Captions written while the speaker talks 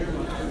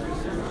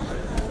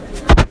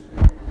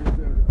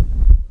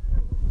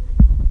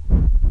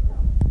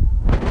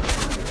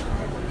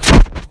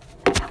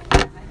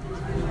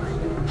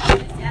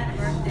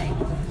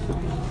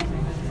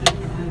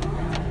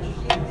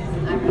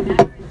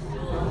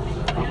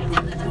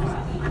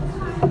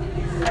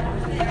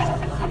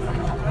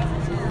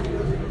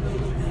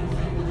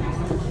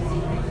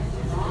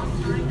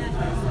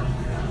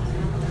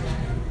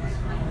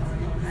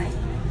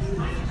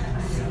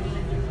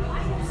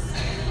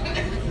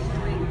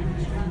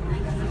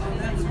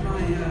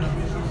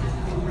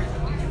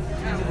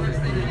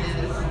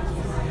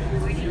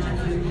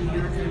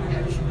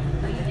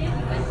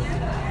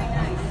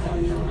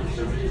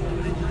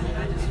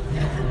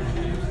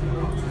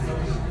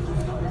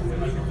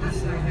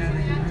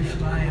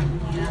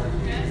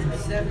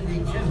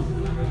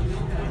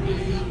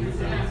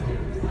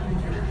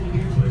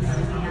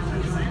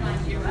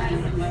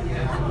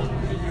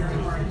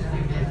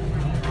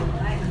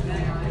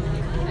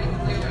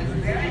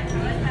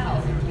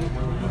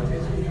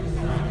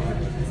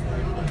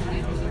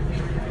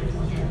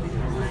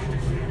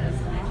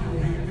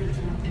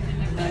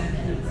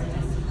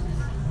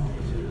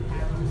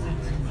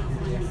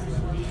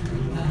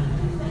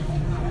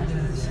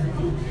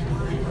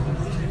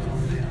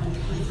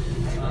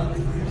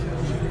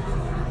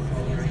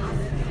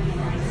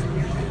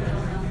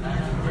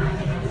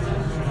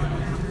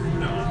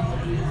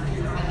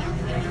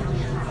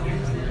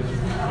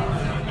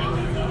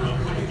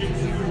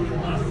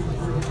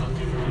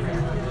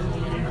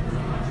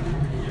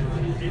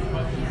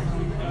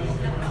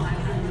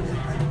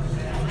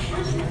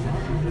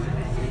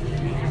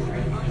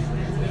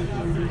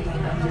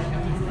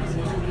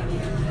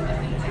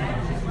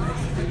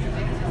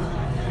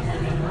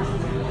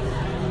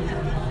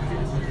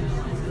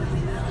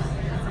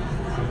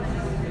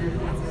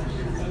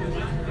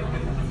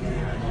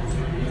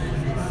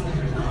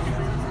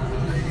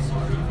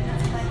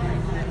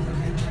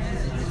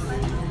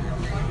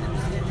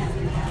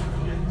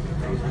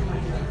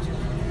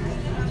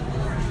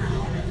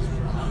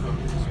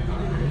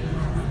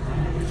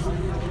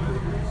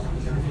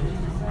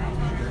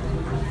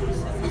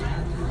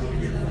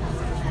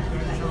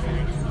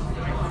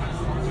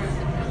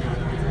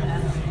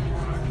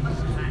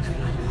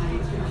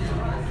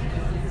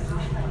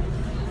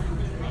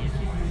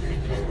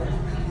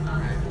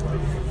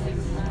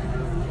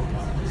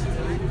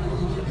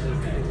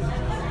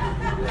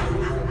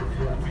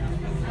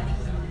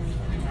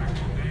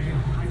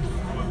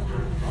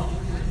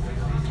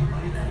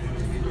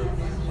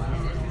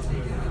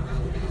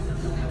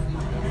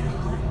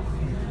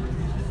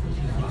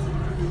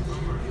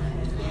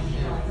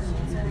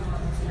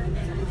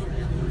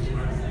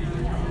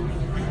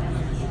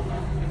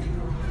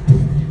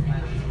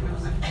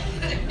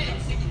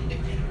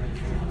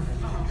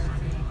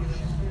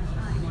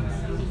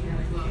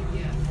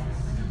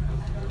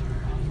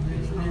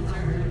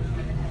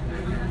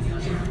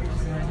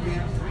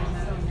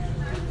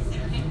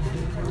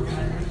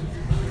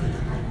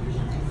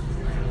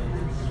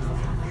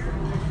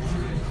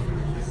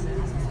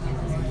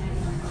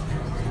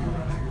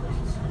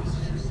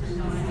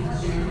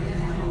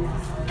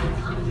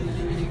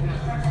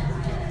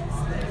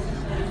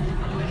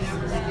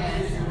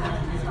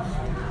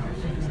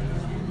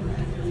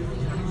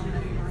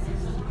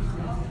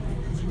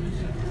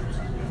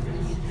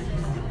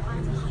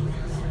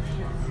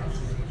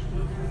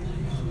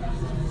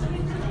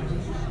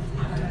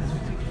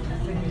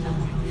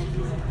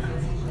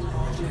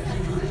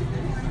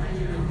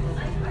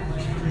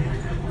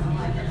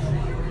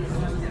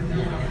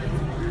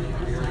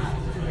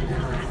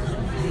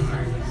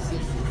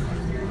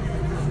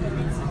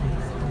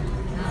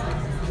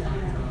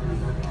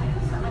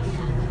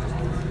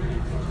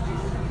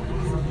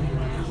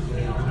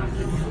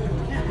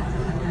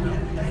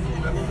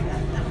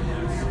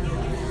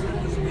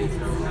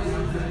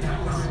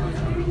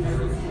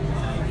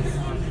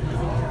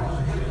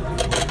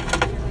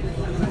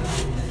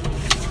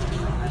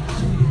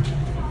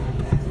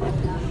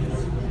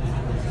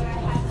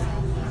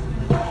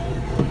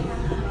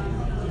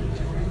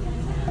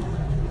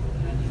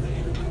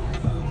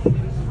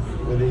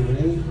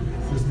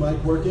mic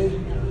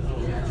working?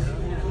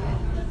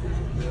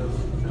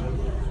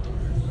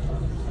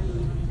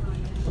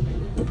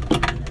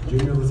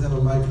 Junior, let's have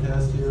a mic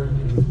test here.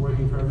 Is this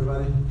working for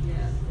everybody?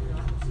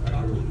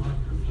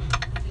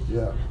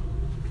 Yeah.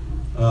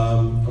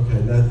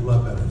 Okay, that's a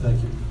lot better.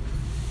 Thank you.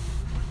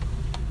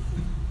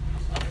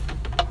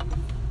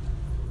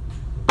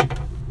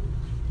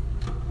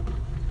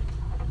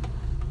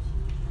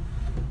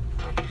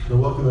 So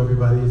welcome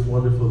everybody. It's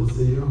wonderful to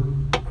see you.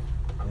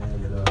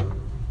 And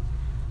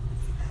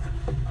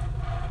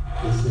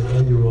it's the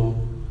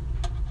annual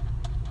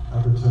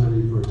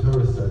opportunity for a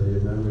Torah study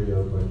in memory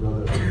of my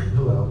brother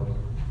Hillel.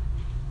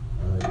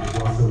 It's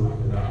also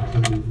an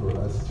opportunity for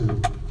us to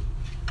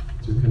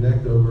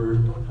connect over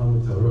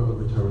Talmud Torah,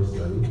 over Torah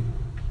study.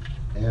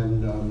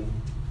 And the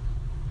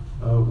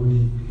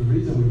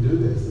reason we do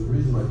this, the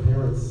reason my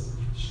parents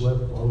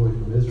schlepped all the way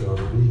from Israel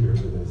to be here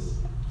for this,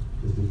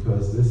 is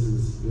because this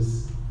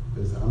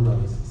is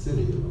Amram's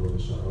city in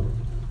Old Shalom.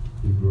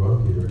 He grew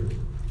up here,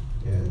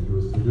 and he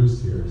was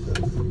produced here, so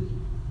to speak.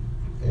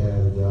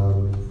 And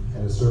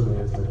it certainly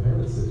is my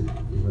parents' city,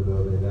 even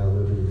though they now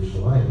live in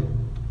Yerushalayim.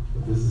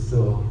 But this is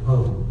still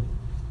home,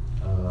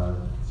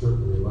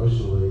 certainly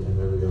emotionally and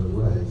every other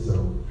way. So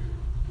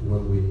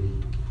when we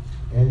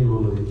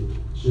annually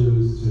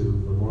choose to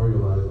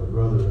memorialize my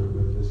brother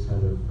with this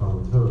kind of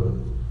Talmud Torah,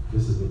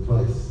 this is the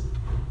place.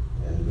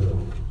 And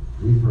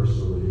we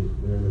personally,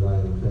 Miriam and I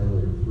and the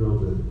family, are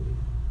thrilled that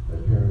my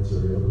parents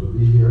are able to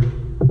be here.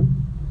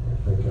 And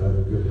thank God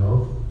in good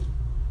health.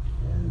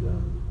 And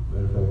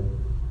matter of fact,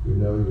 you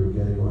know you're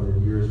getting one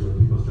in years when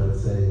people start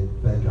saying,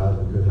 thank God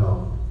in good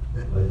health.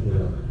 Like,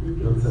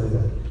 don't say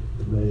that.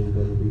 May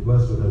they be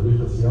blessed with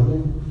arichas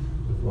yamim,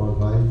 with long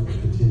life and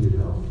continued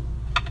health.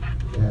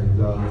 And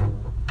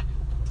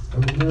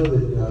we know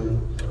that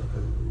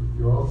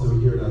you're also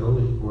here not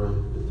only for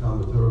the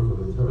Talmud Torah, for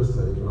the Torah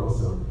study, but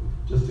also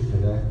just to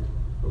connect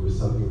over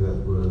something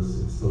that was,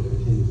 it still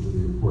continues to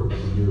be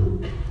important to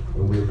you.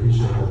 And we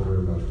appreciate that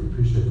very much. We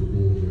appreciate you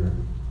being here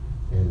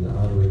and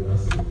honoring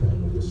us and the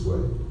family this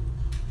way.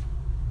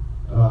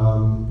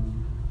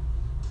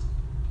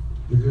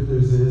 The good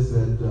news is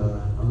that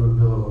Amram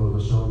Hillel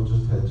Olav Shalom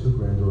just had 2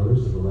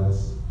 granddaughters in the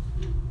last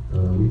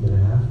week and a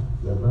half. Is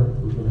that right?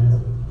 Week and a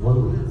half?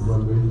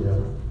 1 week, yeah.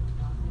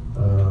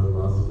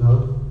 Mazel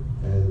Tov.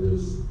 And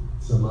there's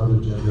some other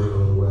gender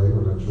on the way.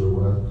 We're not sure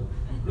what.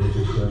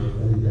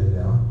 Any day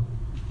now.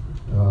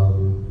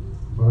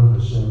 Baruch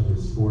Hashem,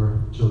 his 4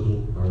 children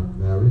are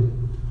married,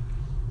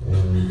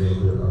 and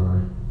there are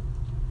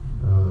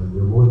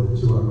more than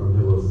 2 Amram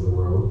Hillels in the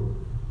world.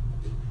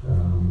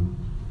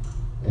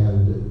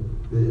 And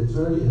it's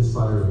very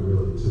inspiring,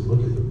 really, to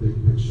look at the big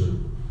picture,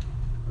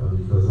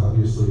 because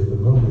obviously at the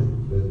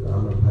moment that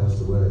Amram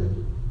passed away,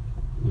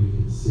 we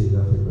could see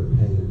nothing but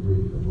pain and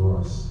grief and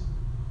loss.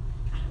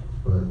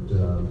 But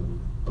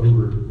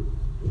over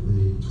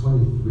the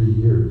 23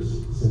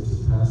 years since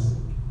his passing,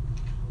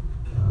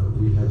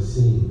 we have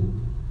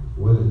seen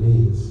what it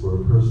means for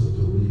a person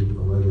to leave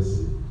a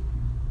legacy,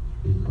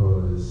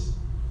 because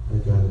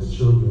thank God his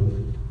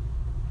children,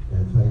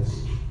 and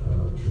thanks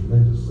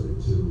tremendously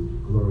to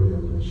Gloria,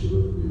 may she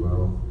live to be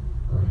well,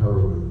 our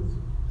heroine.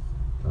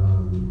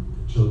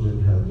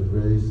 Children have been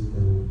raised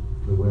in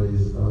the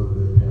ways of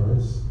their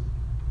parents,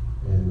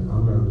 and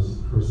Amram's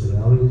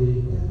personality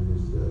and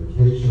his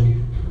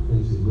dedication, the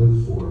things he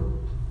lived for,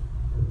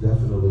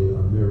 definitely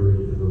are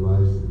mirrored in the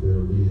lives that they're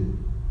leading.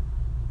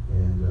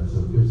 And so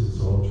it gives us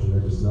all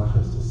tremendous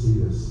nachas to see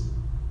this,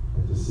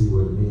 and to see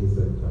what it means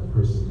that a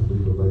person can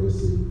leave a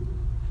legacy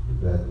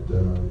that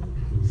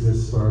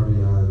exists far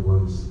beyond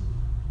one's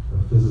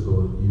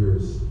physical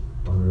years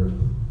on earth.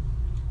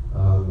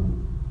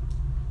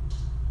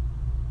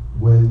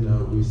 When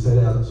we set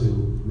out to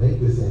make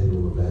this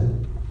annual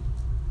event,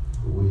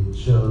 we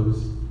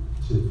chose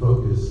to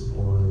focus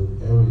on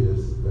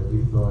areas that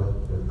we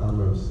thought that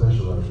Amram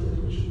specialized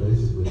in, which is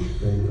basically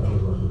being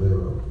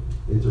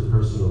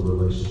interpersonal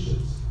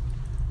relationships.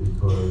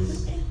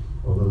 Because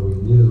although we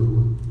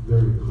knew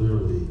very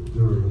clearly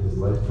during his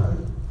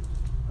lifetime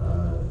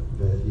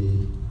that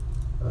he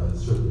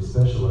certainly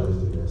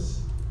specialized in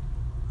this,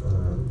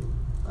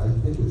 I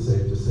think it's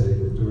safe to say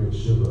that during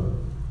Shiva,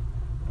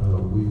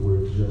 we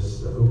were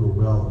just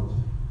overwhelmed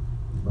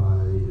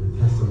by the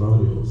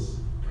testimonials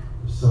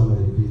of so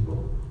many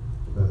people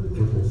about the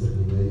difference that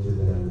he made to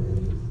them in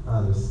his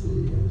honesty,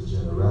 in his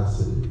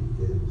generosity,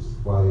 in his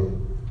quiet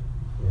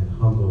and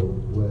humble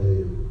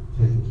way of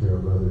taking care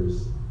of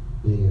others,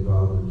 being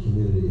involved in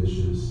community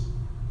issues,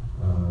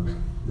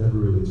 never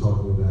really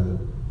talking about it.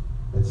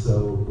 And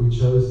so we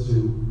chose to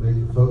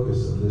make the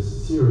focus of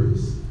this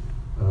series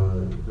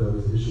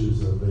those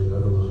issues of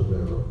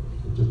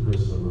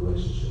interpersonal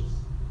relationships.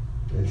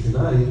 And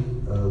tonight,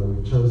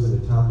 we've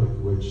chosen a topic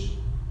which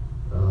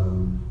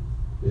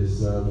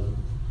is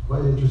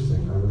quite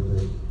interesting, I would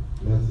think.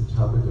 And that's the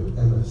topic of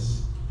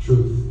emes,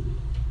 truth,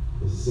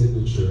 his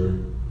signature,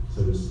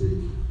 so to speak,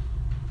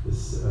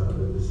 this,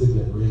 the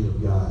signet ring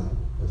of God,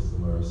 as the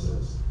Gemara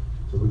says.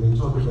 So we're going to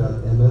talk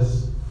about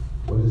emes.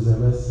 What is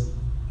emes?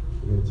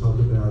 We're going to talk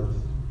about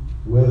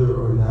whether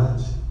or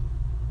not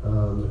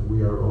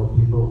we are all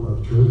people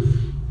of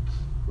truth.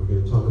 We're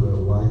going to talk about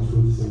why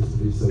truth seems to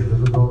be so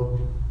difficult.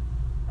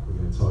 We're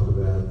going to talk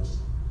about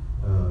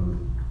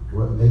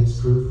what makes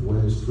truth,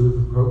 when is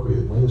truth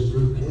appropriate, when is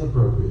truth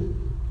inappropriate,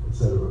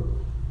 etc.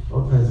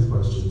 All kinds of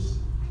questions.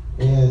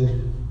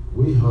 And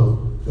we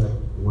hope that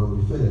when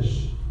we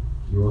finish,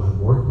 you will have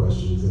more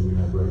questions than you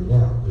have right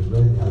now. Because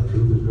right now,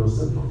 truth is real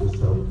simple. Just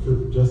tell the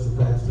truth. Just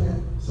the facts,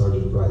 man.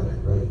 Sergeant Friday,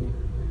 right?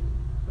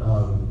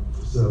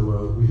 So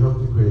we hope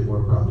to create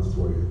more problems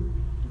for you,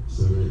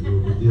 so that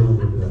you'll be dealing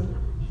with them.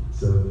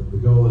 So the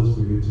goal is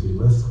for you to be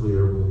less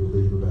clear when you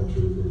leave about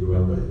truth than you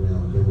are right now.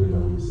 And then we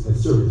know, and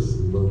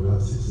seriously, we will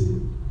not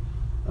succeed.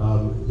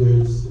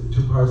 There's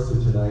 2 parts to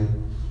tonight.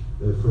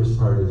 The first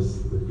part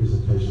is the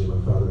presentation that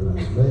my father and I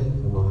will make,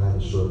 and we'll have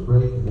a short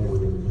break, and then we're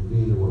going to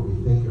convene in what we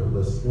think are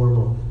less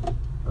formal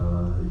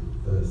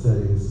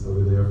settings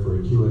over there for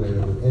a Q&A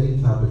on any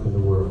topic in the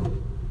world.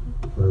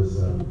 Because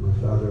my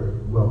father,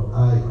 well,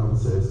 I would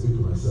say, I speak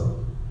for myself,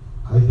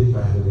 I think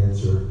I have an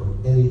answer on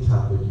any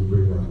topic you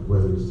bring up,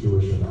 whether it's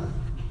Jewish or not.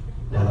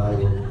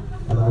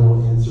 And I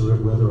will answer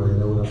it whether I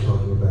know what I'm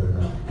talking about or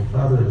not. My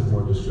father has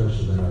more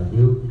discretion than I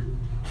do.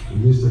 We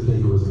used to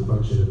think it was a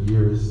function of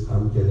years.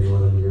 I'm getting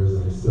on in years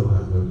and I still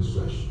have no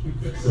discretion.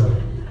 So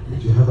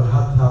if you have a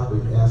hot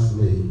topic, ask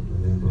me,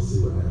 and then we'll see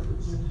what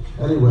happens.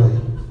 Anyway,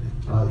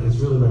 it's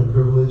really my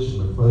privilege,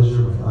 my pleasure,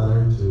 my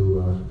honor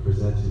to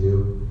present to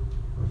you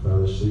my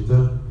father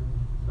Shlita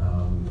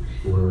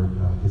for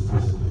his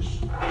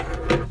presentation.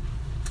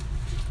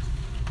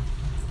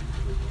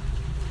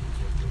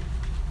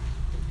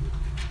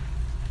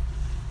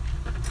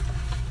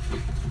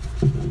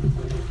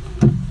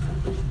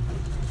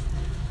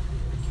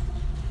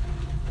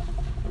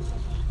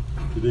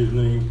 Good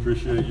evening.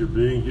 Appreciate your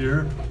being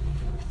here.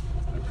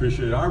 I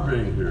appreciate our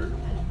being here.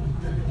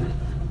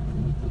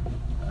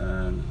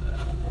 And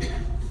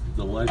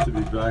delight to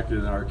be back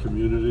in our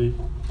community.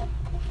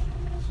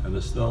 And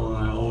Estelle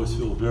and I always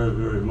feel very,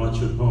 very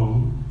much at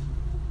home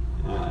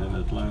in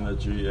Atlanta,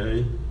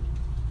 GA.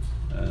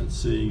 And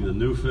seeing the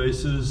new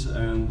faces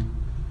and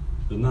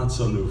the not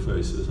so new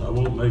faces. I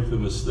won't make the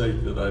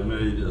mistake that I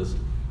made as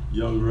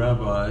young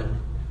rabbi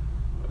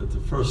at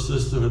the first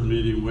sisterhood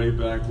meeting way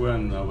back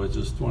when. I was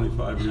just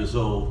 25 years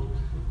old,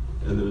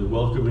 and they were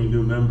welcoming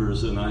new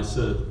members, and I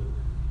said,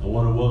 I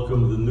want to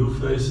welcome the new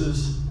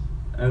faces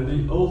and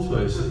the old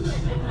faces.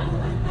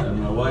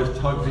 And my wife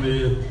tugged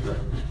me,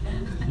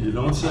 you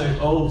don't say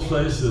old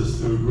faces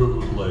to a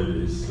group of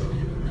ladies. So.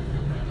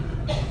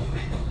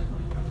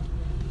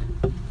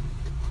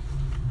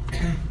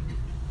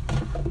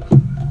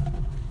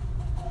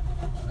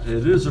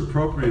 It is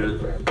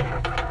appropriate,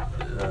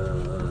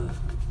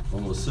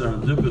 almost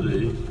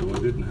serendipity, and we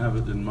didn't have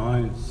it in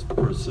mind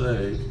per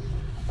se,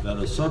 that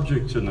a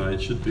subject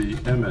tonight should be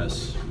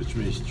emes, which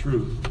means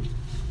truth,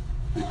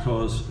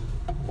 because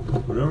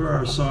whatever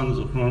our son,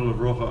 Zichrono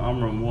Livrocha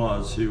Amram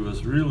was, he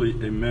was really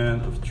a man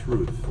of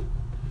truth.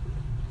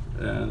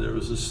 And there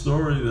was a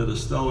story that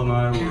Estelle and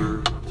I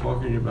were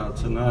talking about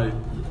tonight,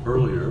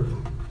 earlier,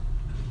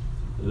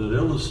 that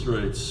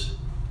illustrates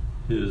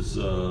his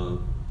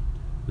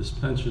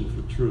penchant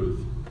for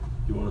truth.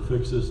 You want to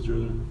fix this,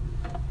 Junior?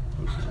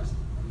 Okay. Is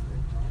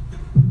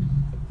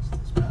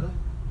this better?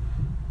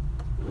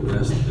 You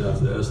have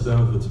to ask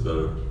them if it's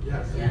better.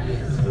 Yes.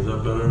 Is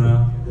that better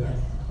now? Yes.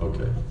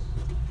 Okay.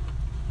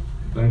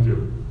 Thank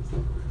you.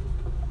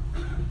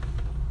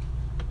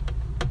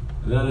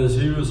 That is,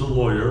 he was a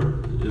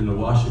lawyer in the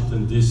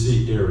Washington,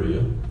 D.C.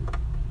 area.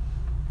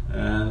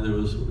 And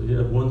he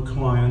had one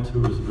client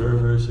who was a very,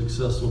 very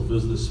successful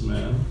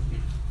businessman,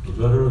 a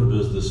veteran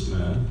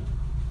businessman.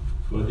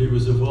 But he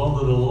was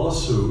involved in a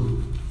lawsuit,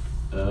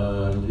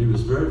 and he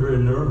was very, very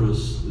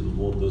nervous,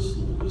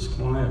 this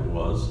client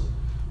was,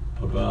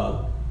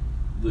 about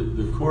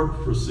the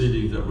court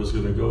proceeding that was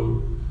going to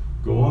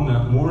go on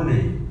that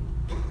morning.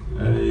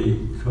 And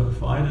he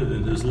confided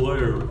in his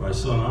lawyer, my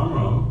son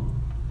Amram,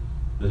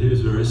 that he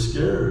was very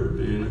scared of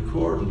being in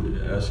court and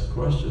ask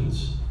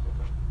questions.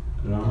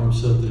 And Amram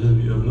said to him,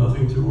 you have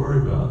nothing to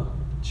worry about.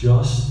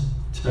 Just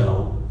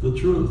tell the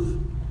truth.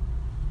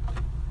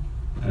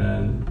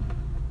 And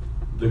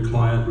the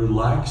client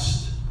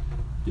relaxed,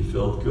 he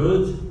felt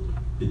good,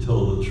 he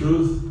told the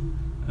truth,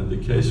 and the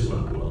case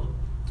went well.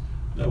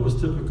 That was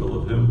typical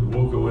of him. We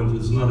won't go into,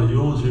 it's not a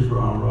eulogy for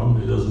Amram,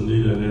 he doesn't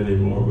need it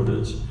anymore, but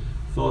it's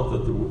thought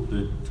that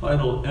the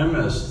title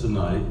emes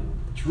tonight,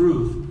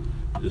 truth,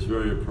 is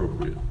very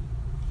appropriate.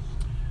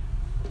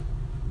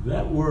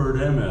 That word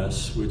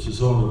emes, which is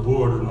on the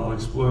board, and I'll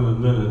explain in a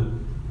minute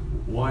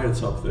why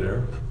it's up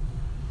there,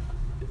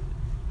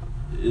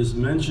 is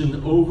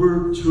mentioned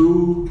over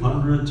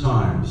 200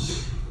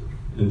 times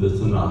in the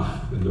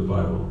Tanakh, in the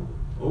Bible.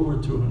 Over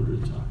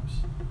 200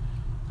 times.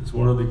 It's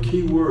one of the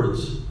key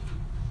words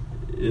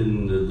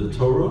in the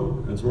Torah,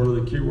 and it's one of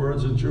the key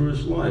words in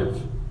Jewish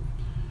life.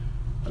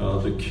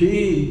 The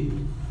key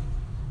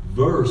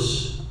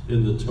verse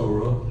in the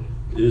Torah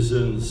is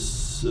in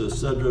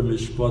Sedra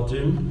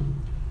Mishpatim,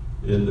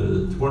 in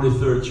the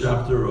 23rd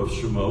chapter of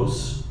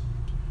Shemos,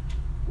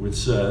 which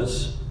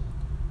says,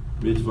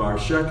 Midvar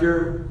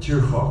sheker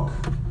tirchok.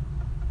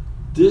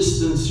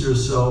 Distance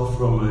yourself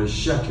from a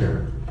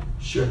sheker.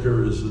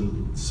 Sheker is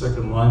in the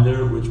second line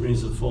there, which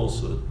means a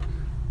falsehood.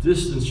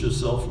 Distance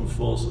yourself from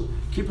falsehood.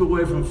 Keep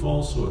away from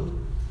falsehood.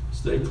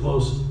 Stay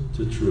close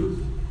to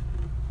truth.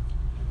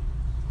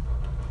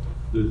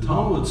 The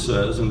Talmud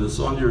says, and it's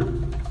on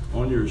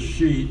your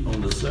sheet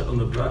on the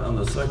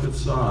second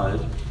side,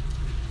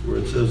 where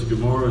it says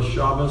Gemara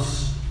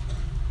Shabbos.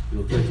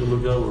 You'll take a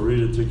look at it. We'll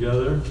read it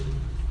together.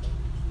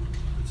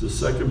 The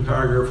second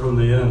paragraph from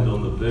the end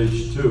on the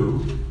page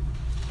 2.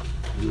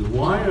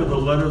 Why are the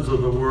letters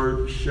of the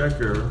word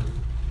sheker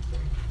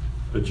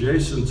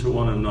adjacent to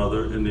one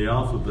another in the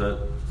alphabet,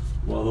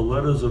 while the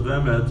letters of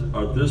emet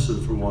are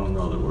distant from one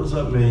another? What does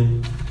that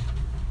mean?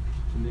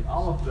 In the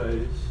aleph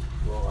base,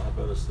 well, I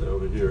better stay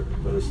over here. I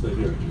better stay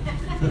here.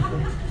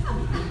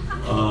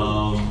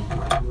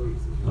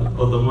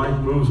 The mic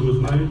moves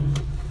with me.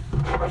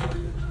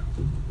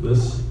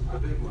 This?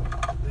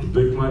 The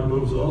big mic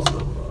moves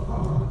also.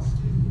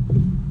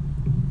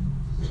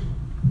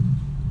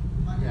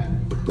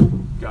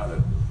 Got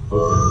it. Okay,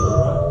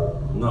 all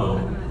right. No.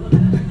 I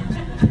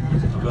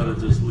better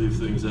just leave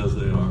things as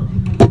they are.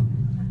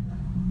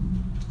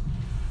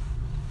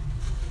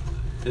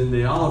 In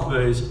the aleph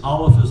base,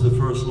 aleph is the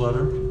first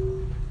letter.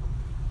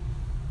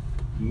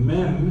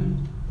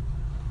 Mem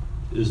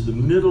is the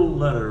middle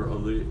letter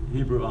of the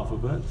Hebrew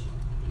alphabet.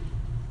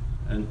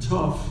 And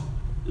Tov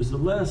is the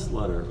last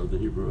letter of the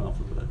Hebrew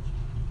alphabet.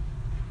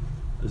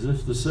 As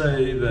if to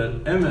say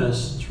that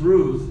emes,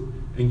 truth,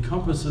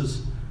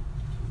 encompasses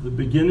the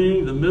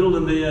beginning, the middle,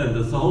 and the end.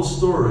 That's the whole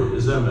story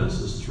is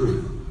emes, is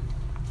truth.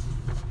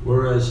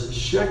 Whereas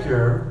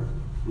sheker,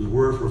 the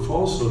word for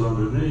falsehood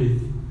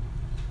underneath,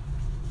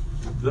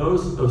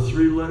 those are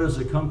three letters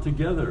that come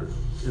together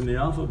in the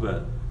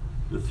alphabet.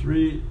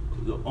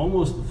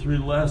 Almost the three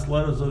last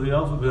letters of the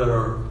alphabet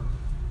are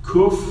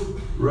Kuf,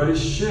 Resh,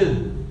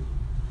 Shin.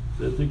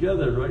 They're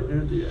together right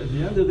near at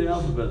the end of the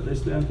alphabet. They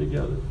stand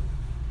together.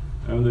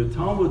 And the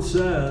Talmud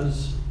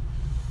says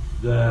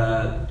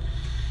that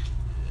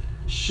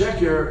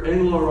Sheker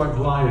ein lo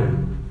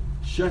raglayim.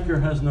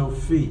 Sheker has no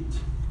feet.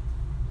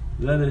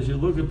 That is, you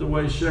look at the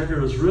way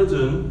Sheker is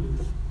written,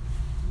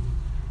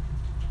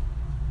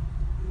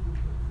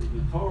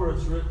 the Torah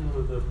is written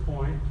with a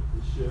point,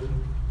 the shin,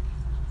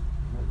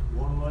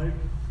 one leg,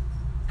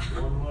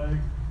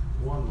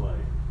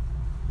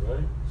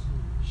 right?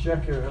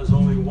 Sheker has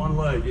only one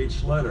leg,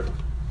 each letter.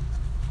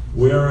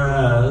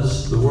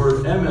 Whereas the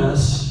word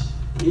emes,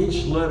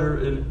 each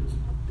letter in...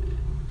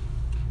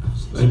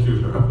 Thank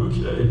you,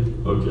 okay,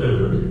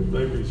 very good.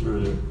 Thank you,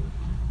 Shreya.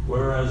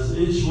 Whereas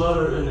each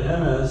letter in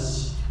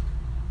emes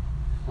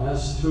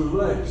has two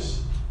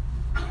legs.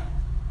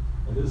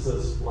 And this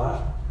says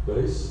flat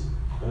base,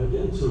 and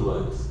again 2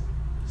 legs.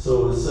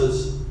 So it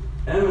says,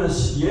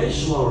 emes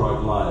yesh lo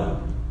raglayim.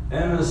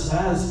 Emes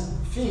has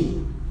feet.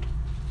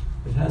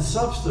 It has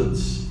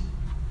substance.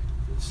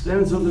 It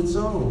stands on its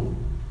own.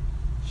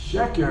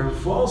 Sheker,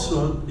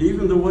 falsehood,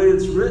 even the way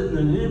it's written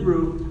in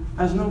Hebrew,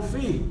 has no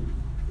feet.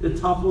 It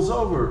topples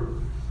over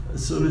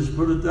as soon as you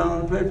put it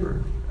down on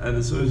paper, and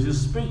as soon as you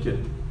speak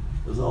it.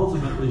 Because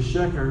ultimately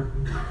Sheker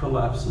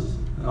collapses,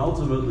 and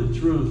ultimately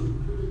truth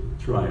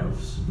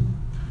triumphs.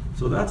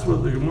 So that's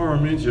what the Gemara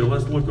means here.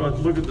 Let's look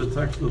at the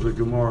text of the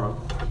Gemara,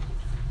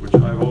 which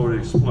I've already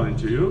explained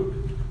to you.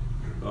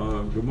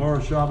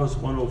 Gemara Shabbos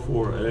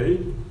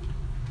 104a.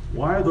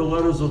 Why are the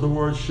letters of the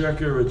word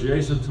Sheker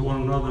adjacent to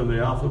one another in the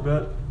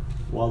alphabet,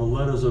 while the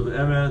letters of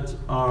Emet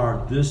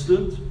are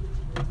distant?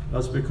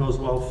 That's because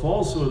while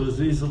falsehood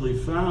is easily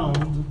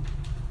found,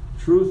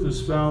 truth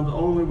is found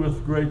only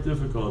with great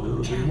difficulty.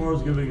 The Gemara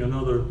is giving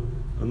another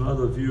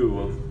view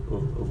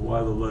of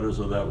why the letters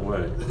are that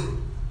way.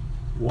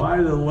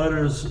 Why the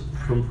letters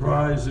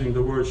comprising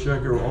the word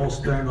Sheker all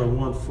stand on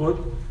one foot,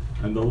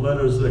 and the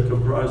letters that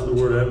comprise the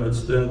word Emet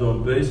stand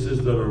on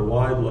bases that are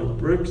wide like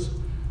bricks?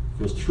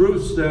 Because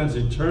truth stands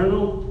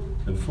eternal,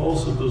 and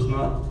falsehood does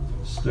not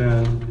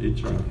stand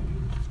eternal.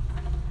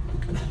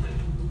 Okay.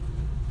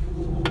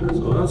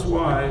 So that's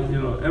why,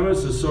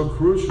 emes is so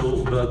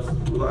crucial that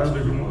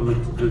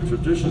the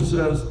tradition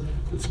says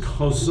it's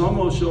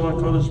chosomo shel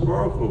HaKadosh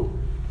Baruch Hu.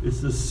 It's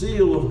the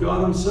seal of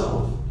God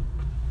Himself.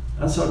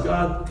 That's how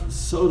God,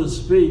 so to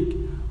speak,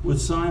 would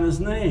sign His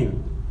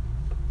name.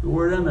 The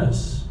word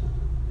emes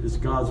is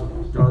God's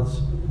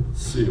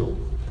seal.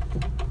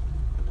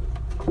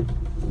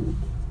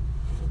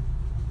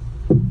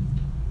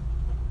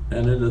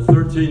 And in the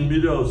 13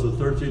 midos, the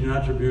 13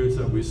 attributes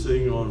that we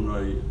sing on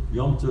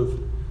Yom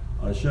Tov,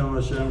 Hashem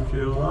Hashem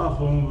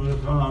Kirachum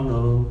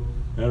V'chanu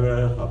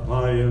Erech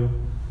Apayim.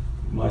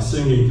 My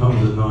singing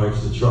comes at no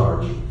extra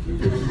charge.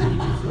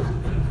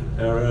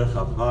 Erech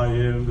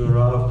Apayim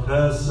V'rav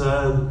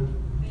Chesed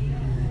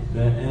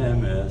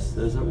Ve'emes.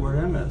 There's that word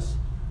emes.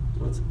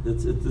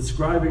 It's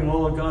describing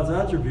all of God's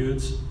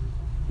attributes.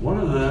 One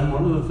of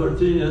the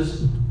 13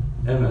 is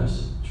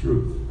emes,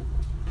 truth.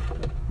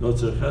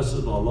 Notzer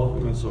Chesed,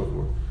 Lalofim, and so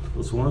forth.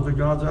 It's one of the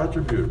God's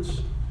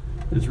attributes.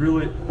 It's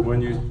really,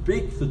 when you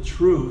speak the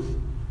truth,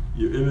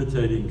 you're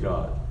imitating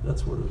God.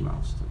 That's what it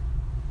amounts to.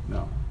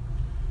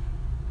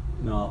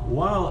 Now,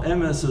 while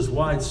emes is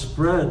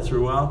widespread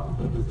throughout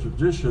the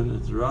tradition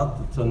and throughout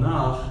the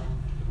Tanakh,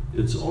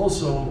 it's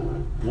also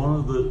one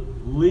of the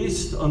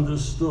least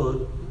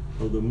understood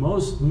or the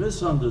most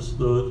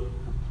misunderstood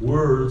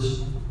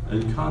words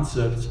and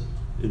concepts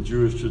in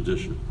Jewish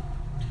tradition.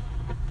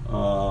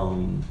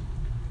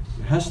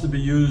 It has to be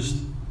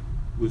used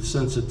with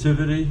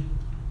sensitivity,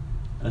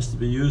 has to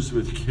be used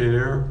with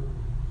care,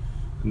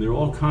 and there are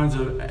all kinds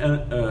of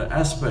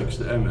aspects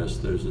to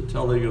emes. There's a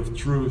telling of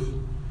truth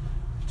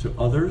to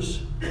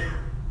others,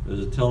 there's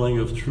a telling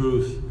of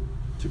truth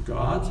to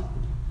God,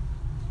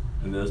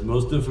 and there's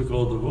most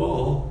difficult of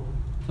all,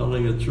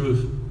 telling the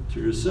truth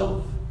to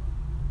yourself.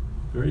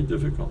 Very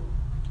difficult.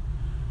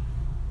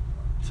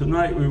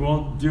 Tonight we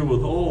won't deal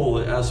with all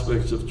the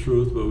aspects of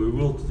truth, but we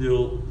will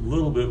deal a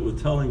little bit with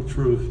telling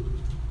truth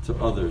to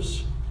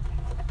others.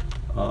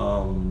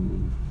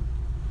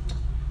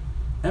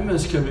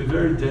 Emes can be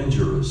very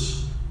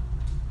dangerous,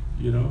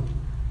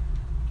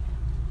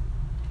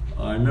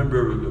 I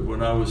remember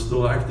when I was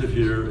still active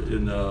here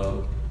in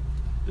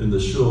the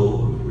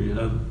shul, we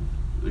had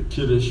the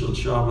Kiddush on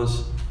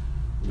Shabbos.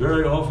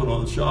 Very often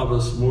on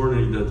Shabbos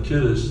morning, that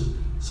Kiddush,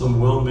 some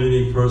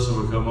well-meaning person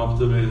would come up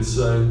to me and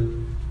say,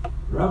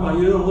 "Rabbi,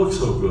 you don't look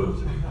so good."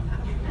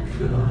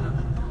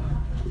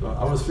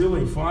 I was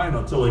feeling fine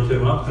until he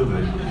came up to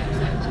me.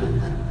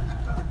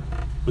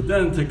 But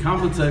then to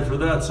compensate for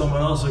that,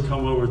 someone else would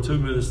come over 2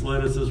 minutes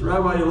later and says,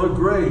 "Rabbi, you look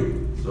great."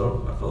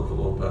 So I felt a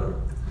little better.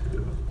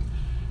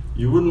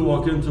 You wouldn't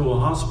walk into a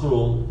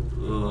hospital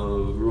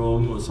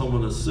room where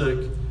someone is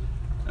sick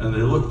and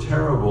they look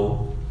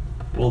terrible.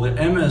 Well, the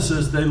emes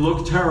says they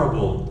look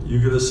terrible.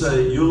 You're going to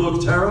say, "You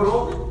look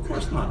terrible"? Of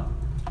course not.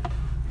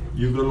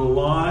 You're going to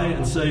lie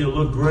and say you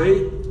look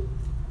great?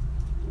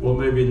 Well,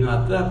 maybe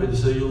not that, but you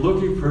say you're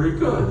looking pretty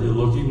good. You're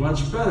looking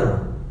much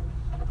better,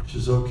 which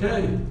is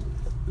okay.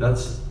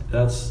 That's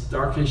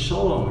Darkei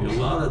Shalom. You're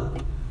allowed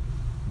to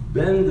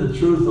bend the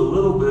truth a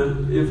little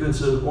bit if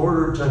it's in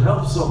order to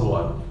help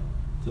someone,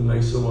 to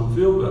make someone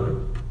feel better,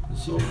 and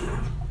so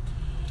forth.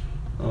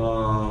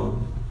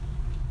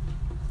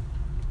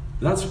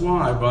 That's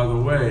why, by the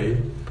way,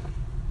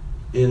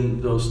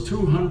 in those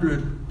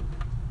 200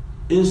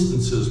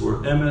 instances where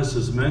emes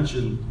is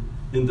mentioned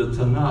in the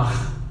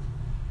Tanakh,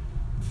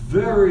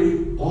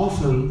 very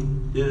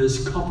often it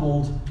is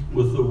coupled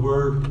with the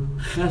word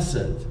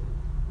chesed.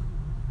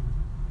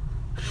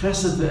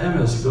 Chesed to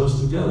emes goes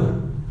together.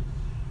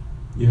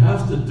 You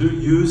have to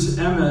use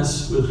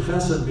emes with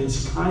chesed,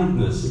 means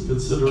kindness and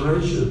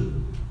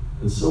consideration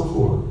and so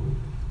forth.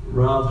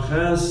 Rav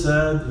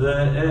chesed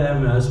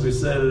ve'emes, we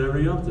say it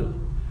every Yom Tov.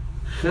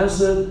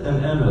 Chesed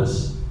and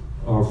emes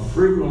are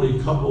frequently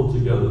coupled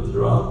together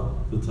throughout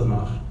the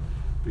Tanakh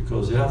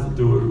because you have to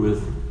do it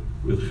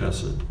with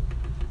chesed.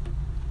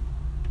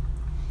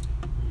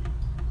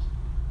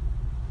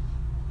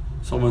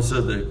 Someone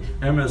said that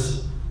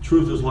emes,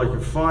 truth is like a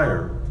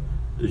fire.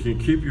 It can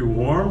keep you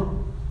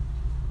warm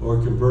or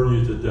it can burn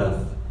you to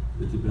death.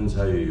 It depends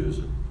how you use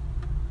it.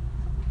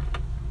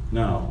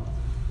 Now,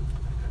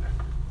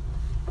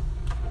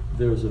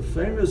 there's a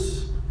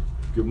famous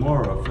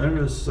Gemara, a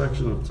famous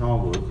section of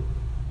Talmud,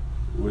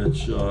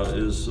 which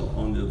is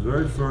on the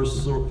very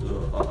first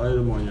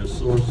item on your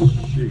source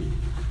sheet,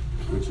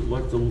 which I'd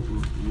like to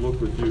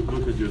look at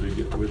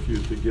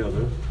you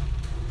together.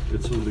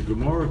 It's in the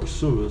Gemara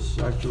Ksuvos.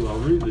 Actually, I'll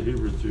read the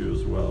Hebrew to you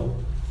as well.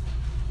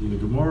 In the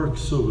Gemara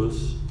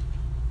Ksuvos,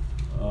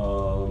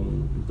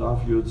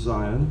 Daf Yud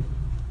Zayin,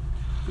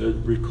 it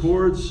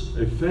records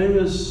a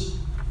famous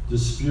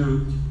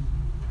dispute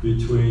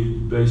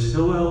between Beis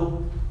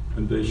Hillel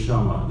and Beis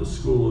Shammai, the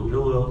school of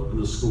Hillel and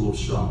the school of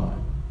Shammai.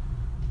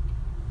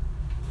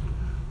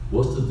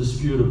 What's the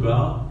dispute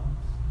about?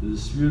 The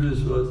dispute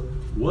is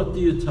what do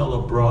you tell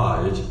a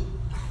bride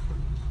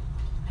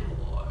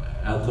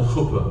at the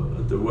chuppah,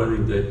 at the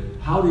wedding day?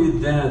 How do you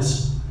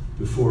dance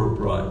before a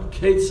bride?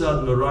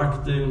 Ketzad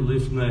merakdim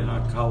lifnei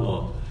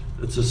hakala.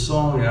 It's a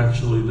song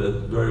actually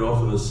that very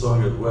often is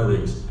sung at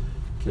weddings.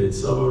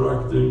 Ketzad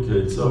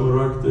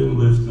merakdim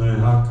lifnei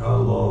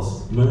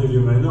hakalos. Many of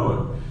you may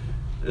know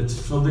it. It's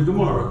from the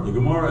Gemara. The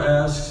Gemara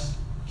asks,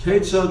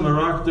 Ketzad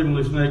merakdim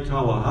lifnei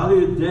kala. How do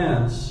you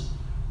dance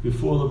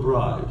before the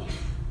bride?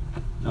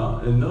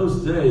 Now, in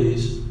those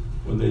days,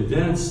 when they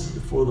danced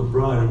before the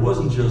bride, it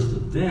wasn't just a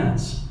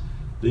dance.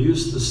 They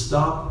used to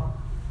stop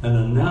and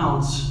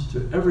announce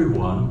to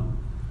everyone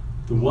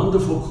the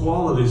wonderful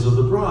qualities of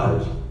the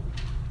bride.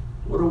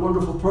 What a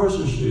wonderful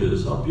person she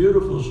is, how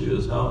beautiful she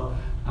is, how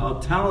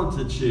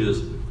talented she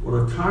is, what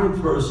a kind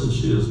person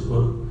she is,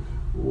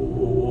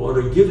 what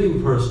a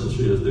giving person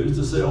she is. They used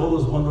to say all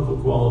those wonderful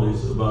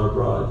qualities about a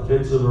bride.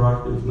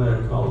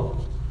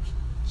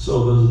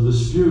 So there's a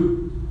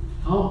dispute.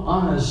 How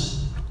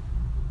honest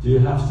do you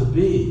have to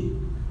be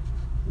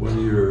when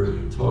you're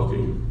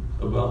talking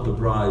about the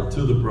bride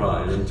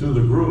and to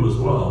the groom as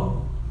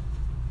well?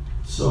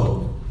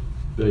 So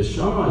Beis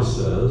Shammai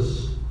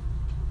says,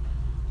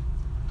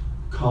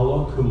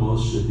 Kala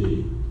kamos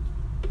shehi.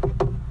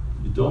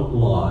 You don't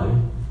lie,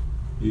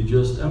 you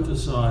just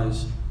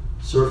emphasize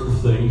certain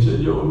things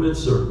and you omit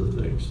certain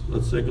things.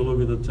 Let's take a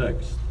look at the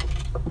text.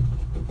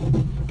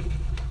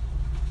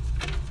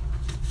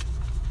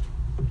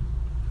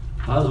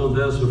 Husband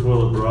dance before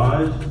the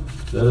bride.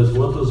 That is,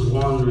 what does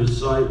one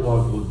recite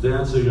while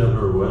dancing at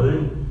her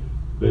wedding?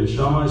 Beis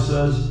Shammai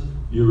says,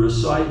 you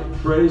recite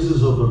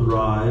praises of the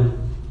bride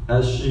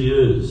as she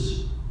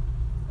is,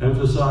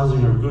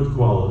 emphasizing her good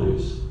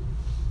qualities.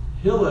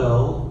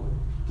 Hillel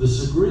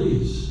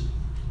disagrees.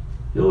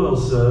 Hillel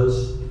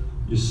says,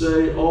 you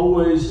say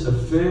always a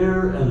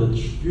fair and a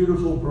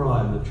beautiful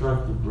bride, an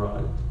attractive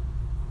bride.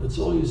 That's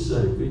all you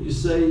say. But you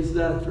say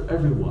that for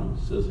everyone,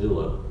 says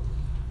Hillel.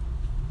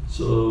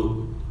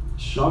 So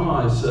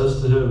Shammai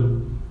says to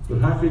him,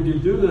 but how could you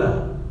do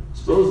that?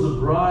 Suppose the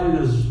bride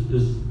is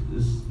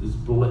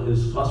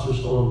chas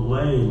v'shalom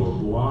lame or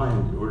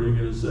blind. What are you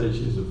going to say?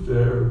 She's a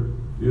fair,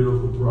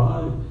 beautiful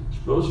bride.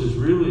 Suppose she's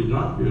really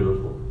not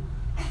beautiful.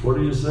 What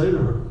do you say to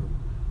her?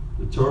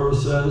 The Torah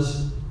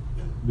says,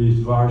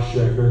 Bidvar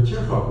sheker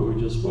tirchak. We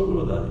just spoke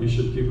about that. You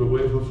should keep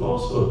away from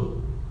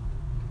falsehood.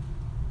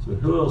 So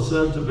Hillel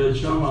said to Beit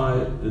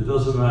Shammai, it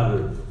doesn't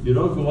matter. You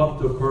don't go up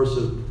to a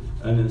person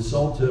and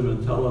insult him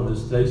and tell him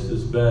his taste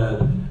is bad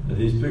and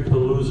he's picked a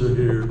loser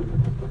here.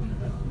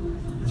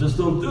 You just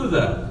don't do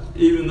that,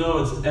 even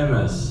though it's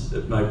emes.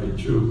 It might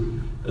be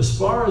true. As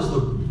far as the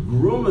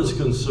groom is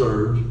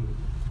concerned,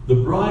 the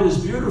bride is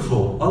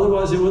beautiful.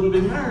 Otherwise, he wouldn't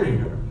be marrying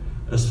her.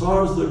 As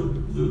far as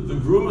the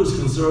groom is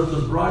concerned,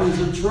 the bride is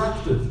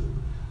attractive.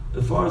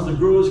 As far as the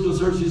groom is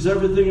concerned, she's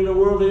everything in the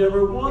world he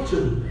ever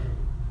wanted.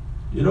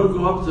 You don't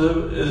go up to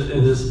him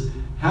in his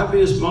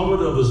happiest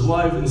moment of his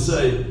life and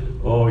say,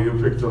 oh, you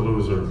picked a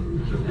loser.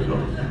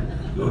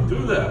 Don't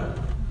do that.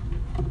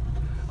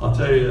 I'll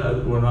tell you,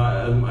 when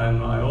in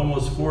my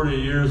almost 40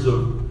 years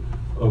of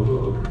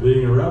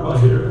being a rabbi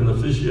here and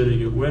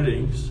officiating at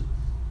weddings,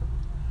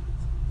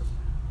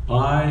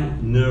 I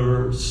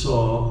never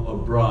saw a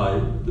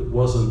bride that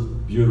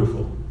wasn't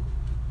beautiful.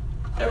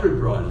 Every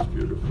bride is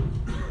beautiful.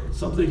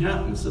 Something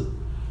happens that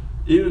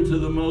even to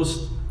the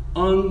most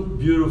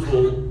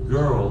unbeautiful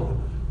girl,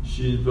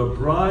 she's a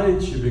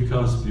bride, she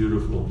becomes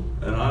beautiful.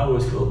 And I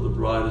always felt the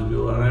bride is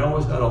beautiful. And I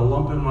always had a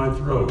lump in my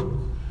throat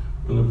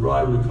when the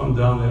bride would come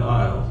down the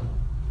aisle.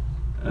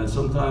 And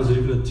sometimes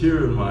even a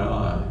tear in my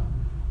eye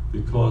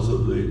because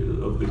of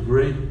the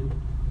great,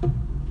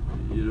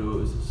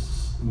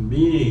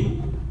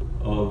 meaning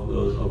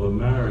of a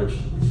marriage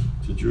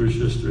to Jewish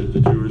history, to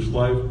Jewish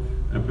life,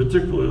 and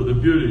particularly the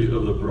beauty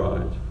of the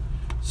bride.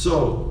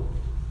 So,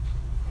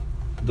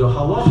 the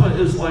halacha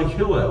is like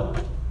Hillel.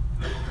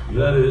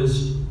 That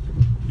is,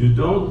 you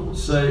don't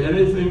say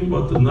anything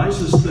but the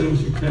nicest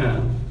things you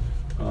can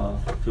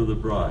to the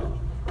bride,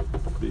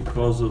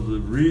 because of the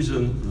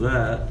reason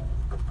that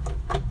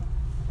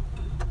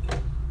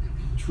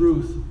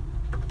truth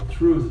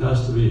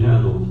has to be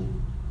handled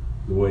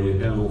the way you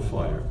handle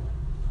fire.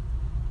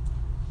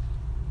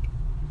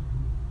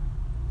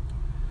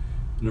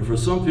 And for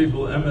some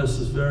people, MS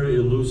is very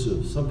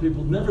elusive. Some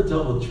people never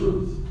tell the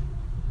truth.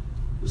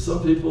 For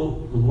some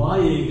people,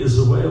 lying is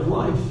a way of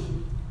life.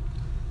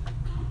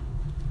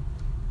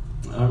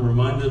 I'm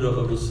reminded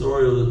of a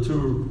story of the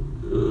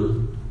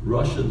two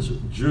Russian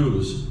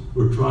Jews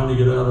who were trying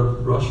to get out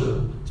of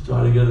Russia,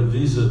 trying to get a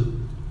visa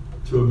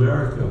to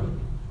America.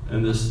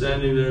 And they're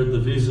standing there at the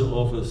visa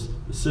office,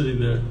 sitting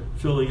there,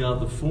 filling out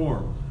the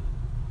form.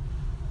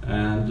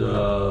 And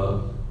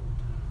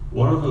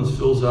one of them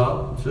fills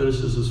out,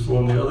 finishes his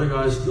form. The other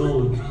guy's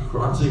still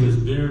crossing his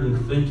beard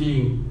and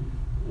thinking,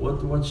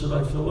 what should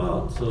I fill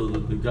out? So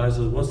the guy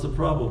says, what's the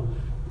problem?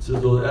 He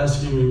says, well, they're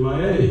asking me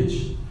my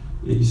age.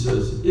 He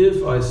says,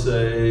 if I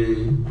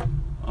say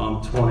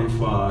I'm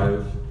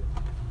 25,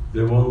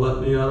 they won't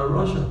let me out of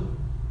Russia.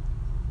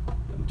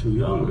 I'm too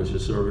young, I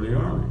should serve in the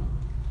army.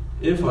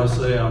 If I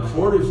say I'm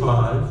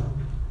 45,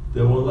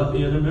 they won't let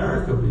me in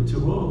America, I'll be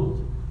too old.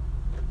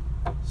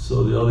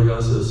 So the other guy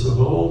says, so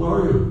how old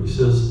are you? He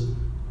says,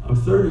 I'm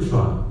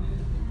 35.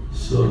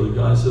 So the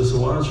guy says, so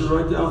why don't you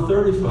write down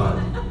 35?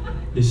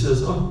 He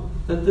says, oh,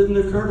 that didn't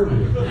occur to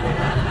me.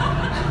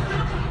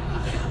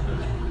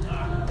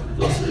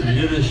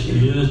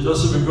 Yiddish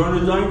doesn't begin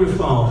to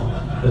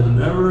eingefallen. It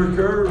never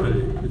occurred to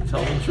me. To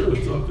tell the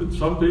truth.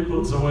 Some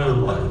people, it's a way of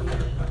life.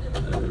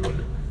 Anyway.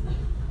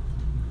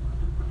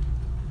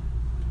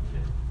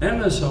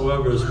 MS,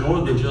 however, is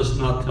more than just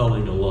not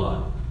telling a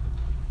lie.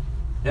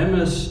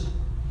 MS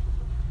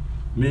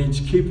means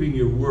keeping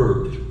your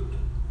word.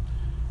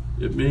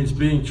 It means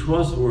being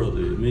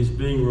trustworthy. It means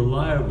being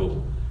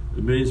reliable.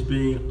 It means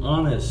being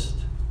honest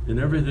in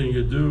everything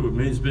you do. It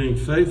means being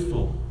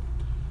faithful.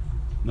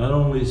 Not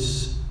only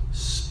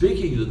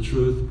speaking the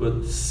truth,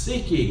 but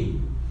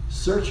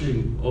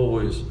searching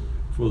always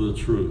for the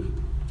truth.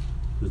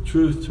 The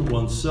truth to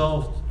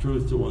oneself, the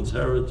truth to one's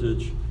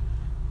heritage.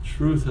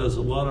 Truth has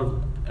a lot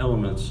of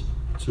elements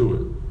to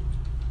it.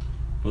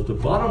 But the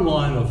bottom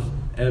line of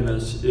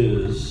MS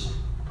is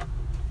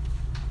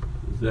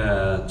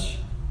that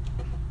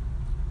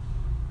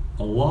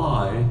a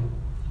lie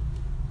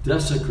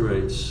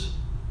desecrates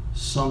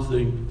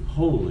something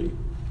holy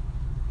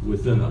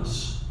within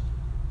us.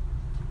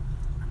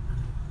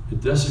 It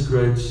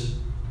desecrates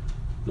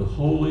the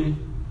holy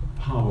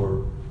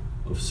power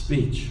of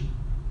speech.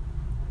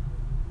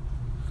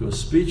 Because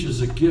speech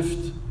is a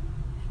gift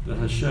that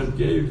Hashem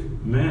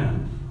gave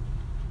man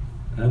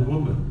and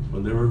woman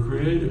when they were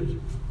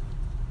created.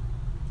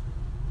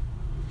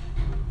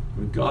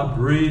 When God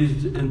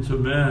breathed into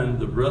man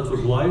the breath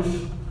of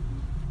life,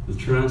 the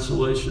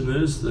translation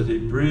is that he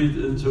breathed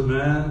into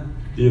man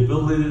the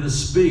ability to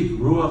speak,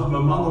 Ruach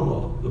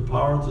Mamalabo, the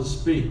power to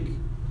speak.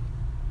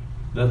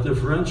 That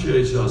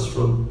differentiates us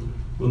from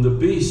the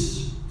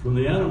beasts, from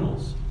the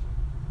animals.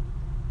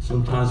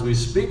 Sometimes we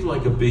speak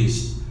like a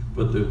beast,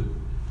 but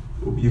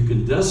you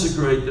can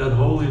desecrate that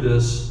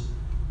holiness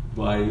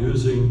by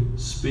using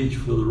speech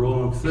for the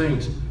wrong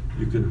things.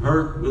 You can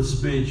hurt with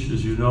speech,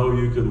 as you know,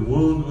 you can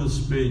wound with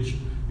speech,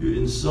 you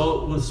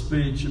insult with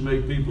speech, you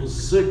make people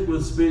sick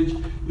with speech,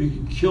 you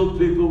can kill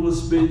people with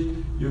speech,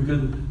 you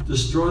can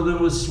destroy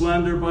them with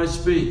slander by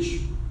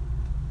speech.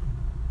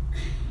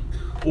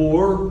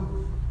 Or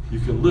you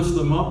can lift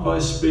them up by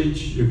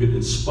speech, you can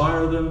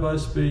inspire them by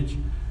speech,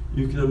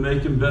 you can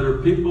make them better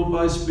people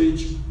by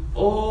speech.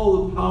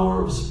 All the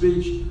power of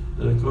speech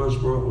that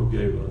HaKadosh Baruch Hu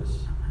gave us.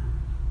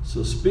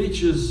 So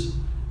speech is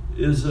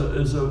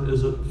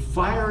a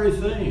fiery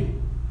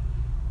thing.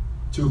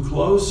 Too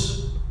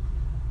close,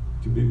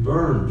 it can be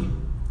burned.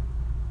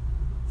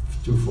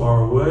 Too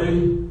far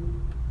away,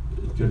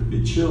 it can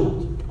be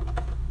chilled.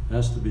 It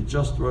has to be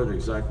just right,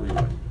 exactly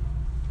right.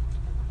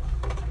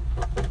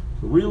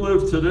 We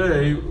live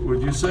today,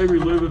 would you say we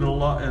live in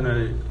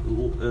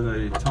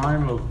a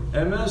time of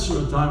MS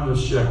or a time of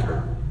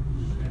Sheker?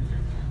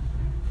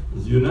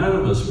 It's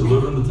unanimous, we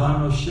live in the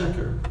time of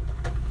Sheker.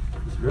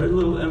 Very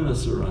little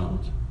emes around.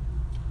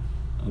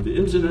 And the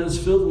internet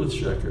is filled with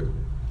sheker.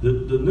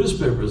 The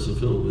newspapers are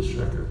filled with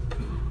sheker.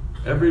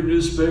 Every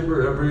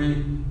newspaper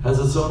has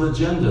its own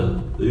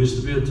agenda. There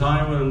used to be a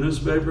time when a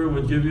newspaper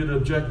would give you an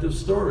objective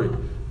story.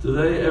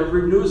 Today,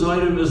 every news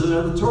item is an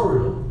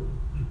editorial.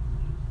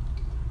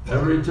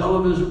 Every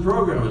television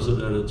program is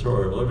an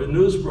editorial. Every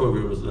news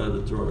program is an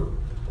editorial.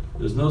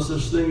 There's no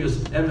such thing as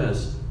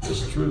emes,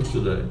 as truth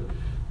today.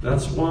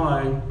 That's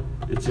why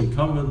it's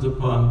incumbent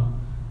upon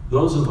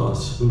those of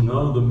us who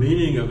know the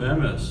meaning of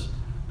emes,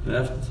 and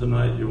after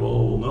tonight you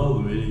all will know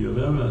the meaning of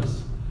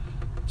emes,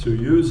 to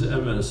use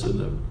emes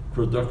in a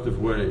productive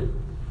way.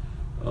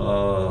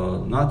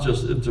 Not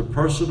just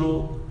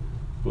interpersonal,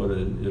 but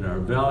in our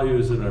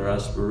values, in our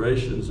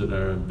aspirations, in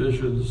our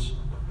ambitions,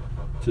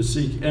 to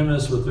seek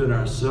emes within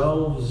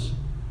ourselves,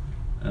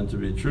 and to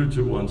be true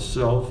to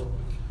oneself,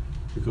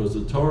 because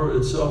the Torah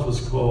itself is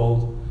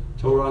called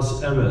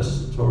Torah's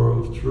emes, the Torah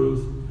of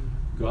truth.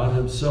 God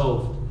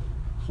himself,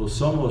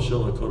 Chosamo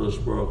Shel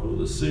HaKadosh Baruch Hu,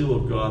 the seal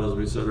of God, as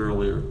we said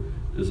earlier,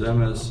 is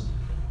emes.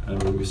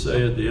 And when we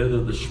say at the end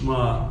of the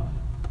Shema,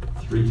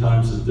 3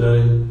 times a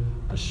day,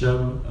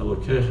 Hashem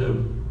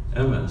Elokechem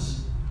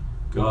emes,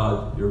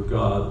 God, your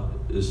God,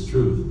 is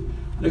truth.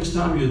 Next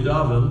time you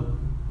daven,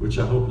 which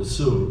I hope is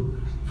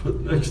soon,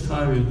 but next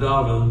time you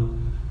daven,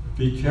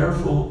 be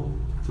careful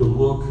to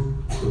look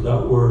for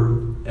that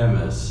word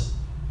emes.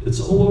 It's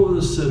all over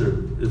the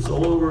siddur. It's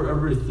all over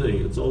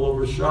everything. It's all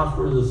over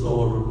Shachar. It's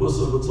all over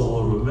Musaf. It's all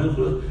over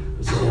Mincha.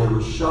 It's all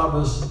over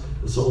Shabbos.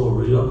 It's all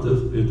over Yom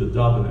Tov in the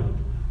davening.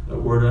 That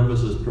word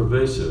emes is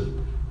pervasive,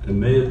 and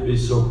may it be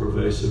so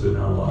pervasive in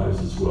our lives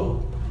as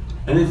well.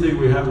 Anything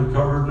we haven't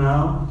covered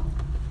now,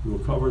 we'll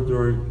cover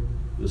during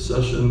the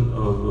session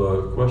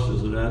of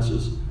questions and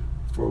answers,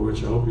 for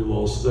which I hope you'll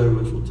all stay,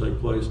 which will take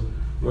place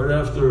right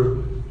after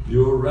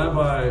your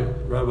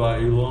Rabbi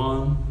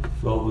Elon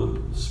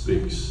Feldman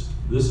speaks.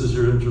 This is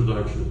your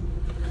introduction.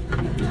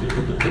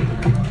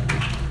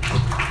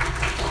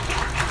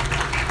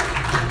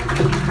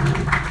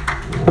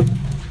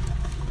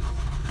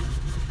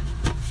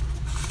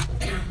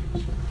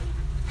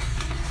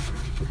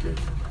 Okay.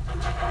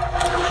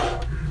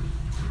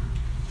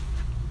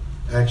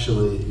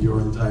 Actually,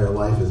 your entire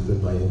life has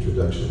been my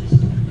introductions.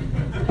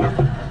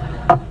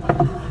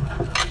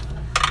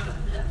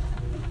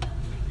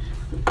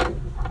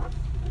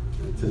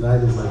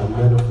 Tonight is like a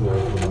metaphor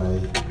for my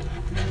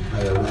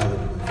entire life.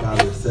 My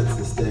father sets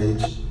the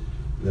stage,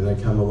 then I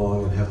come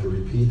along and have to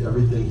repeat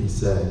everything he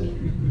said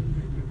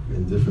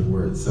in different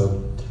words.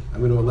 So I'm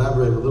going to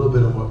elaborate a little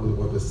bit on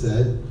what was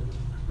said.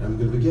 I'm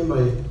going to begin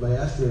by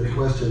asking a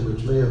question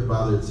which may have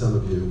bothered some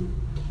of you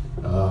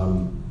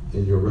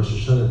in your Rosh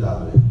Hashanah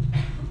davening.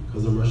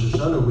 Because in Rosh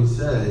Hashanah we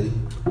say,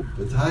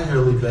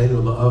 "V'tahir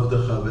libeinu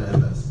la'avdecha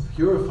ve'emes,"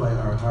 purify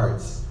our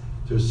hearts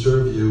to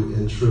serve you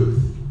in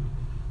truth.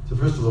 So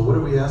first of all, what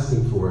are we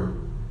asking for?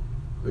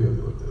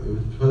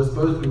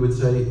 Suppose we would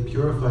say,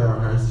 purify our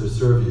hearts to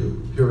serve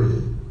you,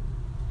 period.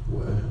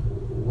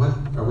 What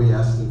are we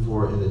asking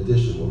for in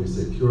addition when we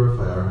say,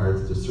 purify our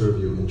hearts to serve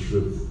you in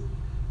truth?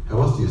 How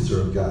else do you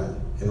serve God?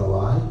 In a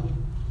lie?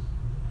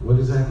 What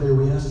exactly are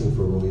we asking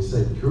for when we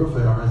say,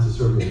 purify our hearts to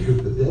serve you in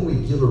truth? But then we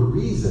give a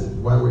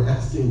reason why we're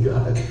asking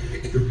God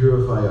to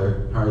purify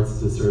our hearts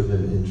to serve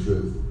him in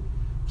truth.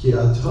 Ki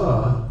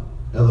ata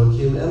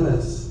Elokim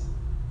emes.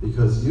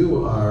 Because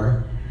you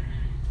are,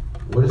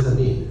 what does that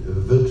mean?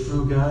 The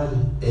true God,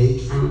 a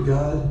true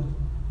God,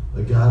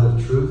 a God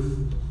of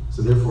truth.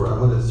 So therefore, I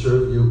want to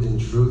serve you in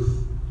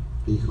truth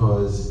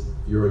because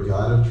you're a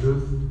God of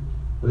truth.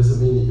 What does it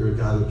mean that you're a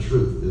God of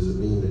truth? Does it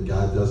mean that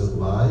God doesn't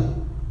lie?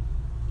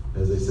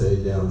 As they say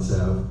down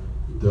south,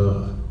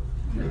 duh.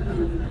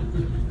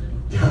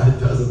 God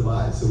doesn't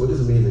lie. So what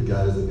does it mean that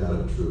God is a God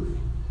of truth?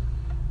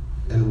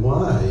 And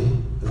why,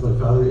 as my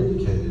father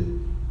indicated,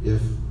 if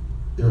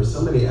there are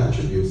so many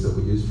attributes that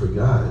we use for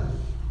God,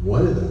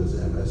 one of them is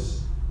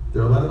emes.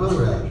 There are a lot of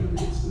other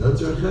attributes.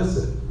 Notzer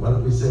chesed. Why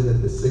don't we say that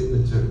the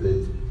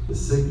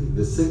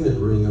signet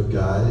ring of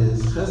God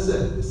is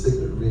chesed. The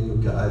signet ring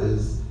of God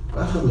is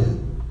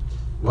rachamim.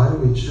 Why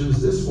don't we choose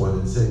this one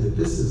and say that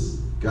this is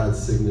God's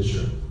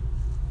signature?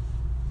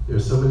 There are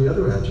so many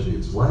other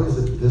attributes. Why is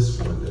it this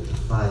one that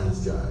defines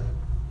God?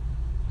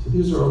 So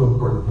these are all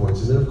important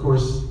points. And then, of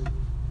course,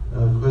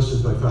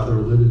 questions my father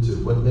alluded to.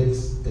 What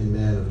makes a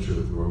man of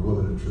truth or a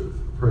woman of truth,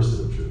 a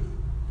person of truth?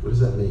 What does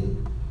that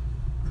mean?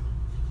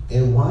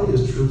 And why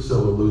is truth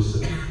so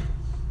elusive?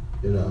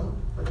 You know,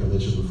 like I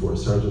mentioned before,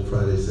 Sergeant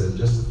Friday said,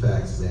 just the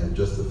facts, man,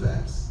 just the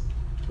facts.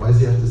 Why does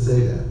he have to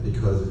say that?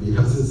 Because if he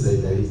doesn't say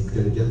that, he's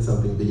going to get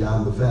something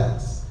beyond the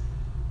facts.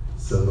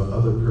 Some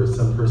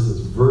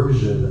person's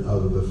version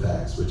of the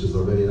facts, which is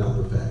already not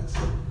the facts.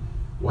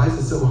 Why is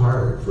it so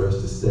hard for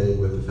us to stay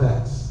with the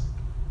facts?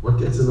 What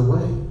gets in the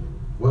way?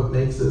 What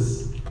makes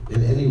us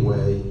in any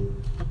way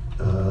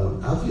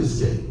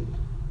obfuscate?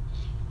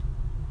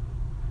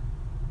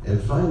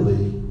 And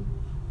finally,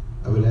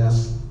 I would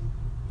ask,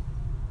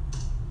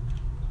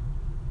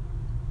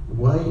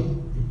 why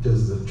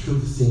does the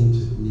truth seem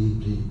to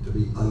need to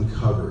be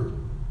uncovered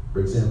For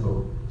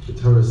example, the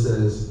Torah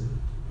says,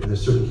 in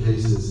there's certain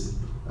cases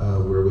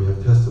where we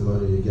have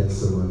testimony against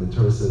someone, the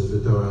Torah says,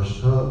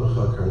 "V'dorashta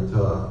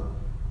v'chakarta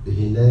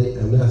v'hinei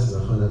emes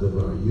nachon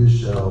hadavar." You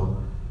shall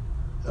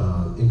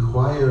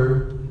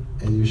inquire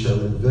and you shall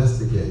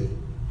investigate,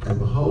 and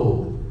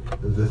behold,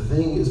 the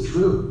thing is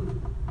true,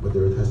 what they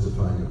were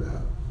testifying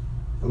about.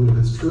 I mean, if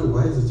it's true,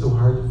 why is it so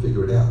hard to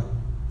figure it out?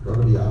 It ought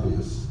to be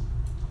obvious.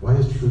 Why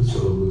is truth so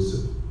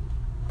elusive?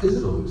 Is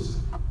it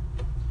elusive?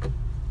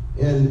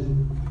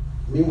 And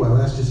meanwhile,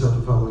 ask yourself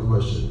the following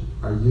question.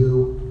 Are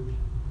you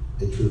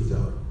a truth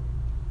teller?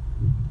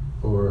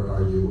 Or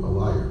are you a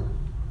liar?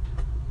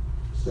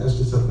 Just ask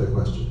yourself that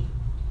question.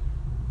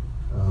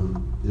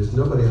 There's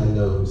nobody I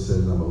know who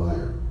says I'm a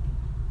liar.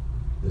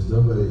 There's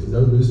no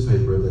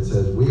newspaper that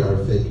says we are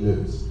fake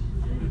news.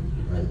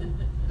 Right?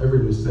 Every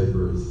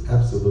newspaper is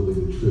absolutely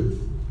the truth.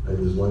 Right?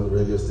 There's one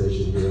radio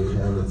station here in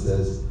town that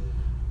says,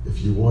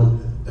 if you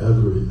want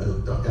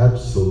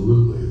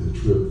absolutely the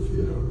truth,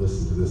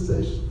 listen to this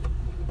station.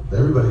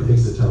 Everybody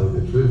thinks they're telling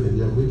the truth, and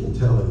yet we can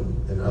tell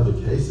in other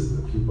cases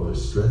that people are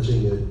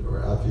stretching it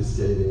or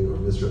obfuscating or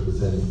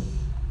misrepresenting.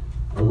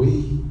 Are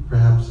we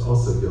perhaps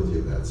also guilty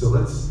of that? So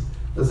let's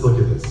look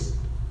at this.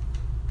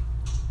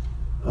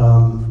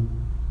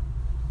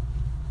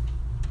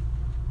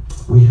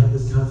 We have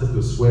this concept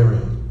of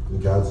swearing in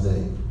God's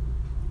name,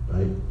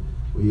 right?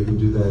 We even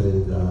do that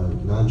in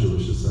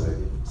non-Jewish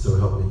society, so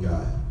help me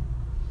God.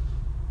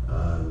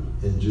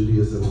 In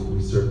Judaism,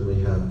 we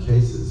certainly have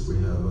cases. We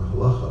have a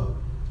halacha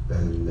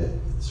that in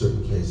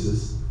certain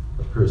cases,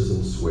 a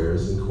person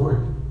swears in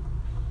court.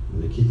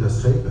 In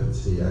Nikitas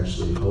Chaypetz, he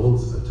actually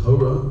holds a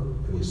Torah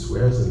and he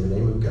swears in the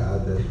name of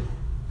God that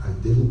I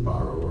didn't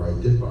borrow, or I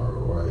did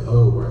borrow, or I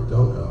owe, or I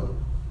don't owe.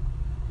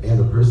 And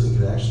a person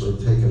can actually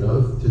take an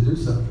oath to do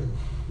something,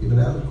 even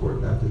out of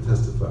court, not to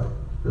testify.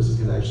 A person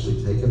can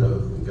actually take an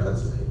oath in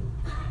God's name,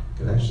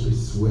 can actually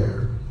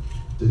swear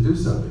to do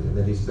something, and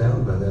then he's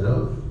bound by that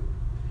oath.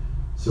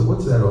 So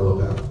what's that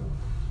all about?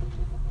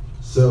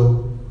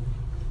 So,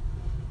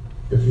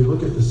 if you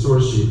look at the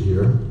source sheet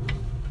here,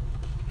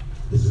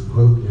 there's a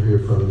quote here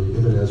from the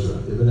Ibn Ezra.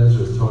 Ibn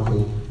Ezra is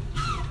talking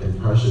in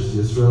Parshas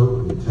Yisro,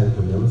 in the Ten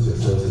Commandments, and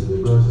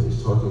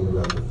he's talking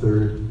about the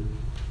third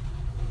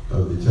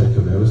of the Ten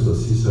Commandments,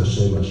 L'sis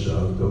Hashem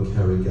Hashav, don't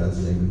carry God's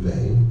name in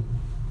vain.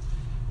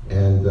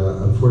 And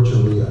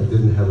unfortunately, I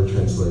didn't have a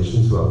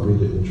translation, so I'll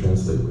read it and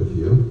translate with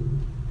you.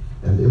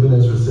 And Ibn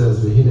Ezra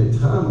says, V'hine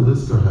tam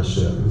lizkar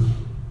Hashem,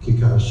 ki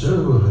ka'asher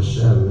hu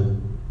Hashem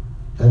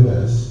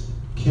emes,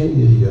 ken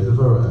yehiyeh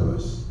devar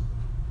emes.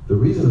 The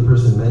reason a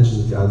person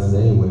mentions God's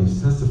name when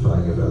he's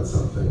testifying about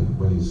something,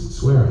 when he's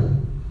swearing,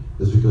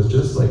 is because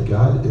just like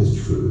God is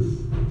truth,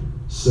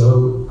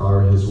 so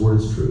are his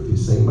words truth.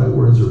 He's saying, my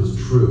words are as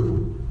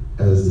true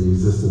as the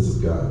existence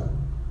of God.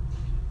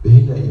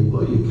 And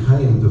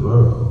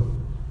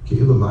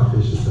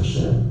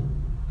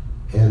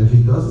if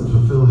he doesn't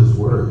fulfill his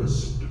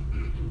words,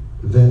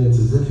 then it's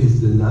as if he's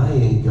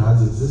denying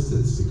God's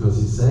existence, because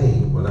he's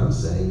saying, what I'm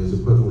saying is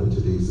equivalent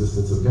to the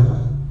existence of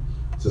God.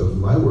 So if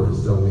my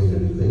words don't mean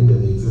anything,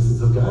 then the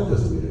existence of God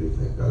doesn't mean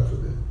anything, God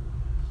forbid.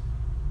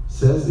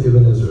 Says the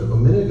Ibn Ezra,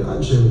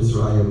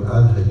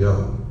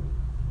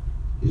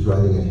 he's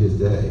writing in his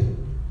day,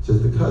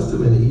 says the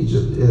custom in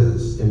Egypt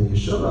is, in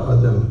Yeshua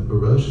Adam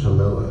Barosh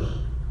HaMelech,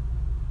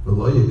 if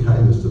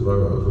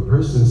a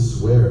person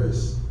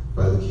swears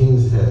by the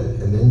king's head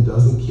and then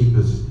doesn't keep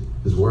his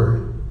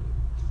word,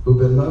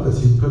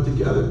 he's put to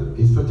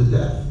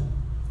death.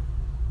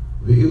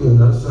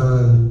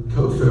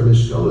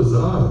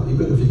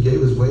 Even if he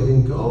gave his weight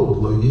in gold,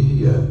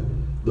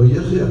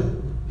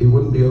 he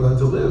wouldn't be allowed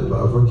to live.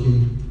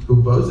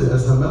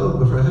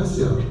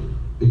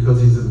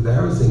 Because he's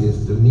embarrassing, he's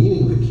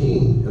demeaning the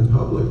king in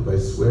public by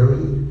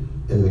swearing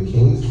in the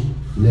king's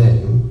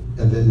name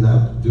and then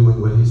not doing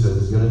what he says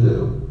he's going to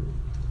do.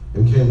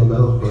 If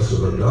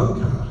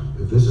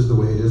this is the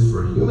way it is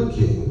for a human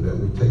king, that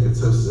we take it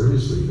so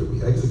seriously that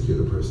we execute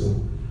a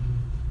person,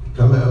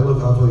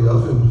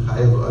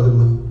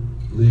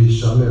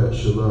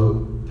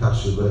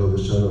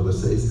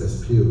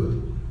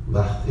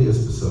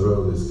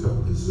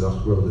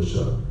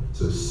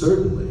 so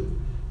certainly,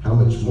 how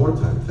much more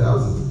time,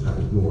 thousands of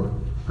times more,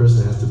 a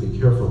person has to be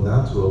careful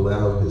not to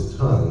allow his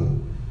tongue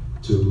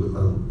to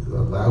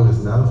allow his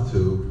mouth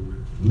to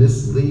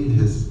mislead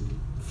his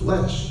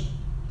flesh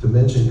to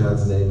mention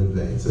God's name in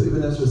vain. So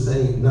Ibn Ezra is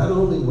saying, not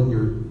only when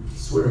you're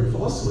swearing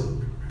falsely,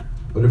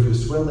 but if you're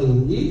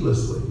swearing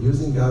needlessly,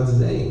 using God's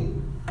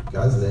name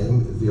is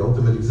the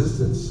ultimate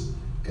existence,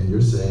 and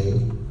you're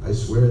saying, I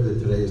swear that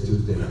today is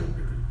Tuesday night.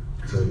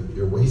 So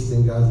you're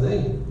wasting God's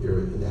name.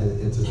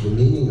 It's the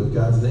meaning of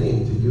God's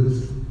name to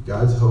use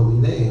God's holy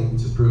name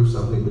to prove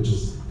something which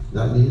is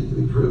not needed to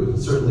be proven,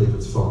 certainly if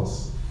it's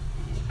false.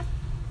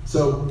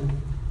 So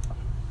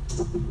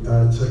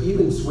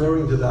even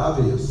swearing to the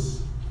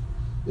obvious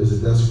is a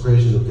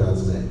desecration of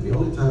God's name. The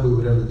only time we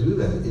would ever do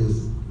that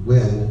is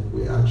when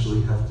we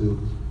actually have to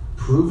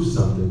prove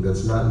something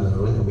that's not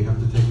known and we have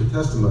to take the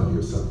testimony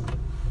of something.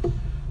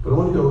 But I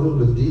want to go a little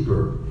bit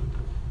deeper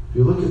If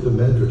you look at the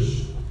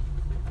Medrash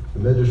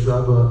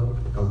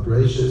Rabbah on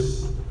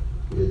Bereshis,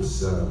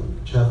 it's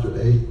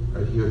chapter 8,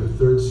 right here, the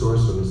third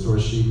source on the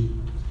source sheet.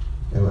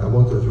 And I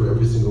won't go through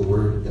every single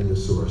word in the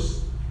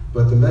source.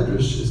 But the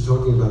Medrash is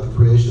talking about the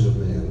creation of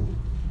man.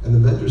 And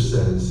the Medrash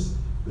says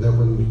that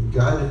when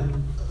God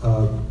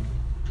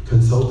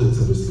consulted,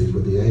 so to speak,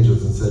 with the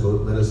angels and said,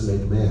 let us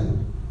make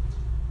man,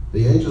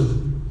 the angels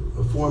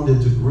formed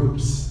into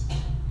groups.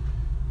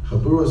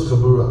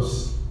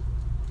 Chaburos.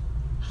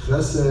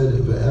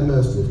 Chesed,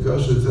 ve'emes,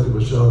 nifgashu, tzedek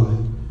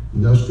v'shalom,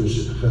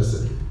 nashkush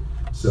chesed.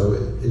 So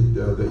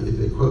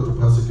they quote the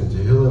pasuk in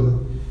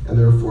Tehillim, and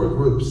there are 4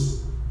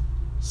 groups.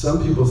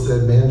 Some people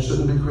said man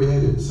shouldn't be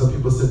created. Some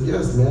people said,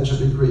 yes, man should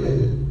be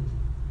created.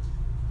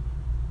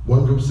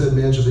 One group said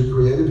man should be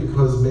created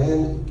because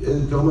man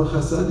is gomel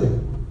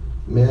chasadim.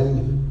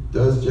 Man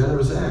does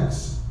generous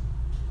acts.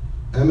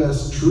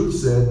 MS Truth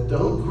said,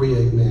 don't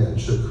create man.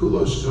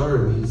 Shakulo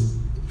shkarim, he's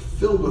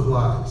filled with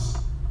lies.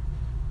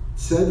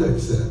 Tzedek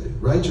said,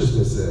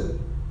 righteousness said,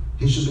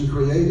 he should be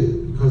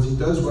created because he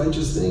does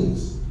righteous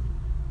things.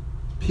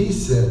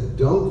 Peace said,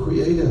 don't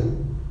create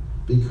him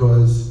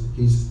because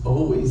he's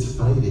always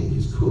fighting.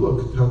 He's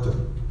kulo katata.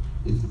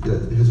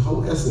 His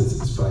whole essence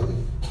is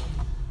fighting.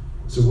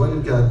 So what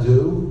did God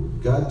do?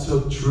 God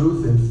took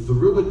truth and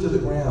threw it to the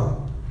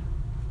ground.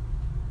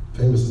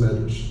 Famous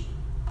Medrash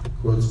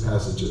quotes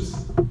passages.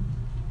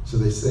 So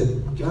they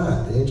said,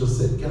 God, the angel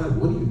said, God,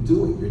 what are you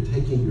doing? You're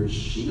taking your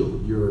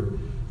shield, your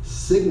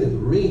signet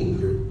ring,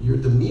 you're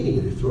demeaning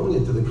it, you're throwing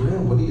it to the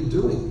ground. What are you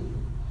doing?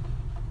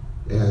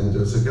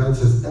 And so God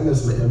says,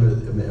 Emes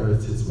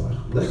me'eretz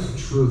titzmach. Let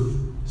truth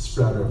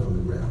sprout out from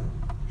the ground.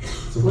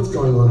 So what's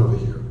going on over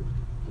here?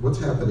 What's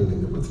happening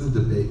in there? What's the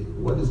debate?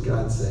 What is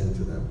God saying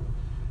to them?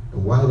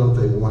 And why don't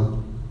they want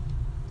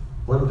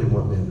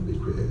man to be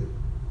created?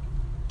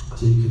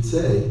 So you could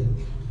say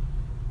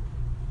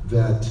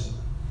that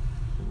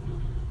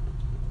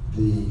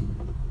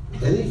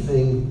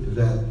anything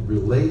that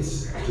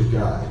relates to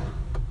God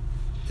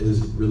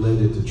is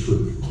related to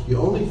truth. The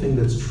only thing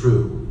that's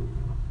true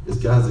is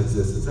God's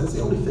existence. That's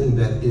the only thing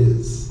that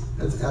is.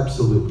 That's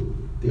absolute.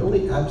 The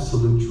only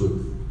absolute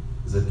truth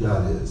is that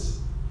God is.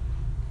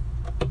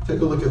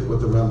 Take a look at what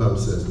the Rambam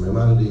says,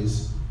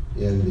 Maimonides,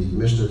 in the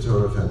Mishnah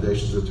Torah,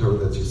 Foundations of Torah,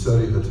 that's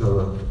Yesodi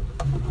HaTorah.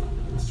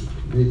 Let's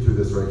read through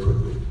this very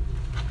quickly.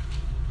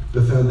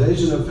 The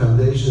foundation of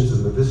foundations,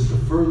 and these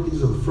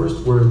are the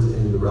first words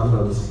in the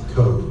Rambam's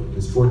code,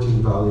 his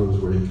 14 volumes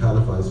where he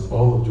codifies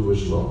all of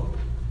Jewish law.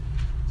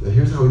 So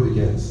here's how he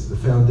begins. The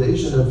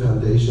foundation of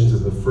foundations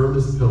and the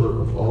firmest pillar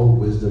of all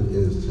wisdom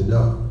is to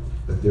know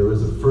that there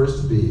is a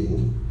first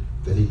being,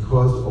 that he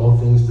caused all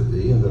things to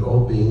be, and that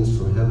all beings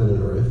from heaven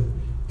and earth,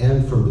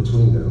 and from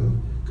between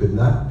them, could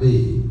not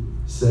be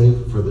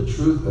save for the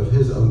truth of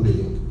his own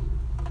being.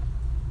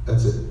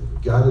 That's it.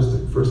 God is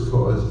the first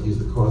cause, he's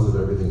the cause of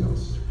everything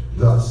else.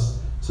 Thus,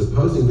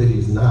 supposing that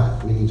he's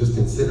not, meaning just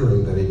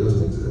considering that he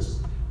doesn't exist,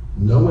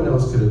 no one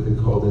else could have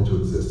been called into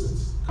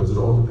existence, because it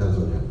all depends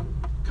on him.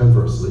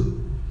 Conversely,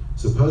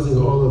 supposing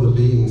all other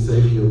beings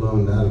save he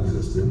alone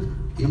non-existent,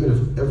 even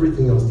if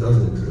everything else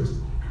doesn't exist,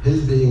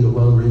 his being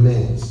alone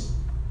remains,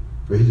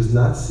 for he does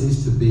not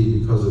cease to be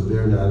because of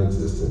their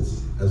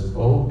non-existence, as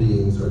all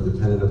beings are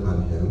dependent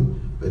upon him,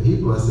 but he,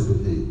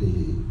 blessed be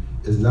he,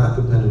 is not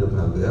dependent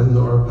upon them,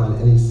 nor upon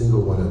any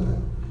single one of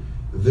them.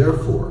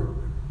 Therefore,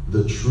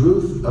 the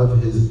truth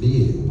of his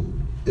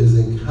being is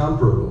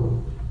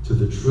incomparable to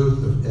the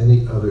truth of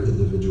any other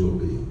individual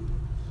being.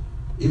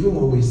 Even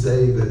when we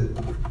say that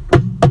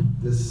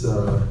this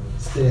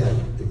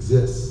stand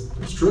exists,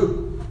 it's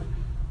true,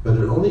 but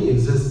it only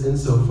exists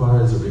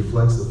insofar as it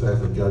reflects the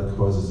fact that God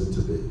causes it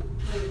to be.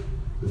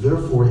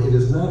 Therefore, it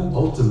is not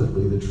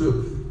ultimately the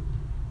truth.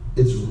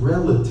 It's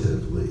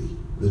relatively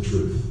the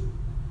truth.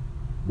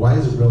 Why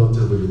is it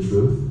relatively the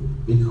truth?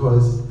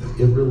 Because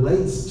it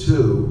relates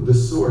to the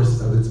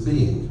source of its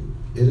being.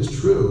 It is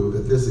true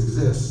that this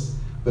exists,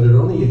 but it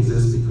only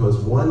exists because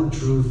one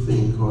true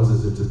thing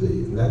causes it to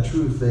be. And that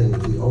true thing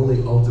is the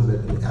only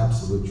ultimate and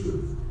absolute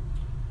truth.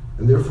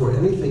 And therefore,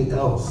 anything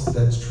else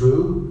that's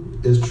true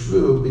is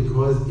true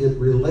because it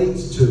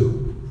relates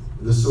to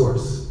the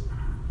source.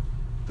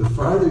 The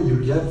farther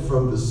you get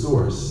from the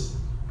source,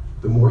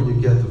 the more you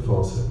get to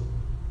falsehood.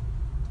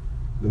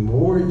 The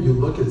more you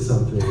look at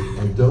something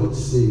and don't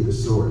see the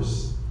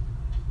source,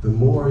 the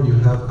more you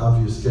have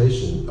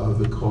obfuscation of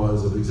the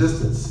cause of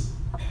existence.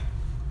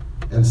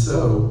 And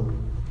so,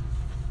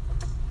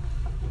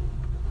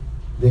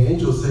 the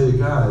angels say to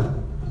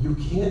God, you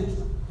can't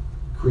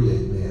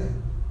create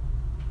man,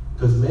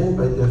 because man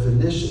by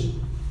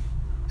definition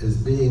is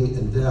being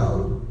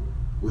endowed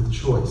with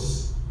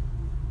choice.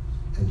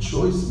 And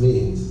choice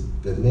means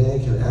that man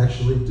can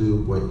actually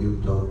do what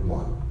you don't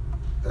want.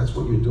 That's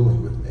what you're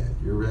doing with man.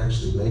 You're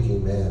actually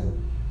making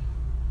man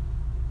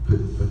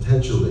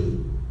potentially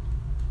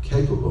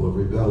capable of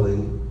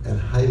rebelling and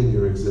hiding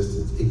your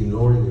existence,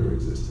 ignoring your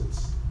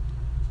existence,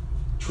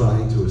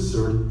 trying to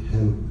assert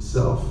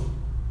himself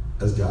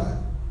as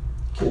God.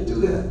 Can't do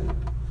that.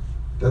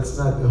 That's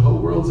not, the whole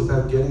world's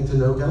about getting to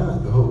know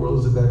God. The whole world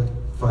is about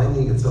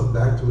finding itself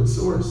back to its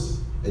source.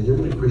 And you're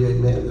going to create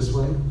man this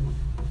way?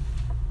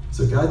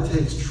 So God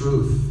takes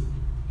truth.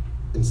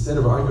 Instead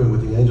of arguing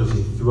with the angels,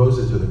 he throws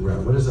it to the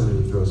ground. What does that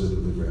mean, he throws it to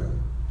the ground?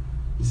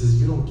 He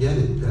says, you don't get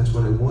it. That's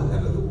what I want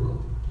out of the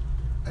world.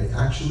 I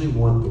actually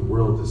want the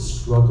world to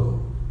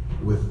struggle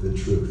with the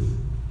truth.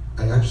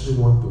 I actually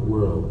want the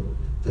world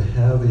to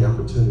have the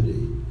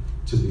opportunity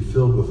to be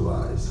filled with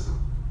lies.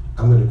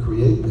 I'm going to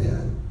create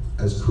man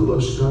as kulo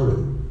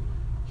shkarim.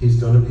 He's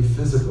going to be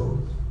physical.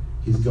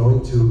 He's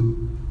going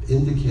to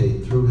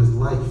indicate through his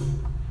life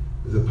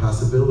the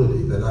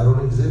possibility that I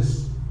don't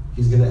exist.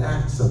 He's going to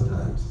act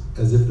sometimes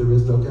as if there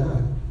is no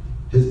God.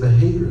 His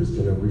behavior is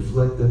going to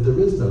reflect that there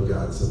is no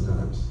God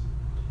sometimes.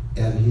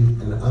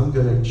 And I'm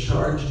going to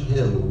charge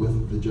him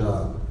with the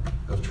job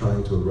of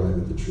trying to arrive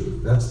at the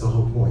truth. That's the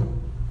whole point.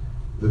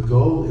 The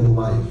goal in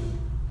life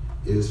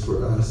is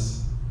for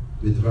us,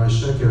 vidvar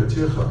sheker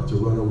tircha, to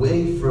run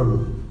away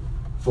from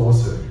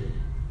falsehood.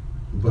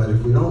 But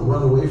if we don't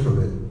run away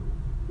from it,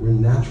 we're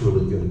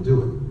naturally going to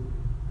do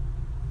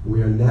it.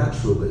 We are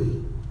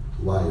naturally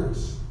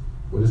liars.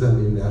 What does that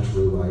mean,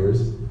 naturally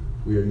liars?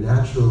 We are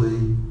naturally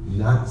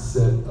not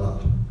set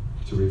up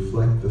to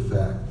reflect the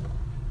fact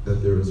that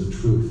there is a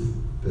truth,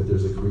 that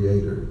there's a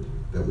creator,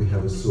 that we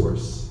have a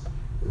source,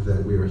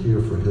 that we are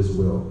here for his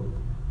will,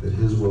 that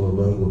his will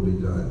alone will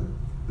be done,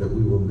 that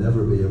we will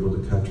never be able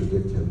to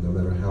contradict him no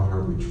matter how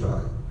hard we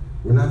try.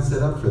 We're not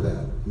set up for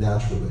that,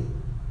 naturally.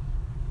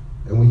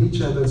 And we each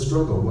have that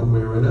struggle one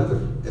way or another.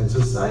 And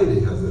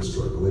society has that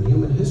struggle, and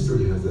human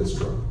history has that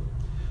struggle.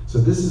 So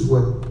this is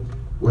what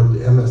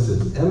MS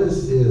is.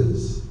 MS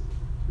is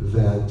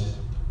that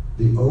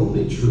the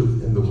only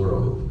truth in the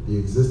world, the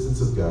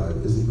existence of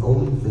God, is the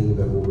only thing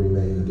that will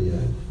remain at the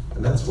end.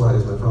 And that's why,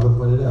 as my father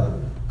pointed out,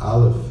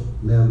 Aleph,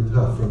 Mem,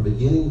 Taf, from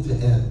beginning to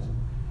end,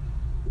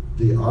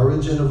 the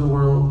origin of the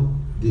world,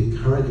 the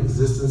current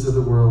existence of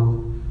the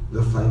world,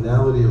 the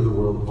finality of the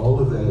world, all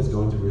of that is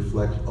going to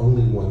reflect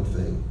only one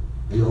thing,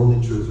 the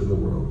only truth in the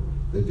world,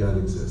 that God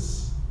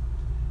exists.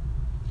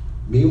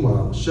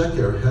 Meanwhile,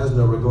 Sheker has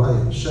no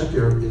reglayim.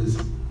 Sheker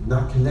is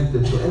not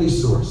connected to any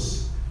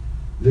source.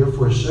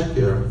 Therefore,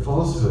 Sheker,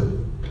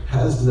 falsehood,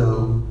 has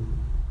no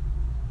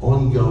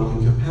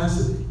ongoing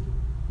capacity.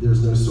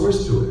 There's no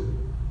source to it.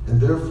 And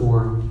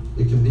therefore,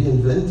 it can be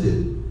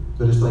invented,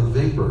 but it's like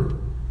vapor.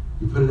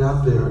 You put it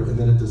out there and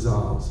then it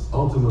dissolves.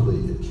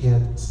 Ultimately, it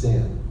can't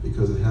stand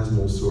because it has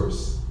no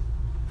source.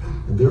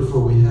 And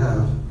therefore, we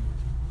have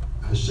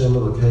Hashem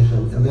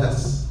Elokeichem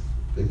Emes,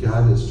 that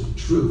God is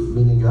truth,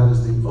 meaning God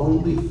is the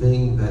only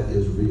thing that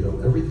is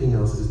real. Everything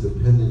else is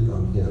dependent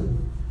on him.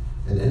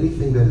 And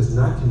anything that is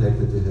not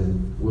connected to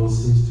him will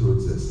cease to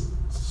exist.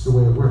 It's just the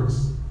way it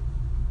works.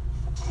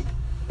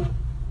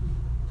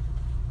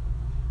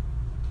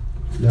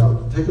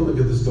 Now, take a look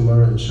at this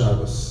Gemara in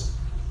Shabbos.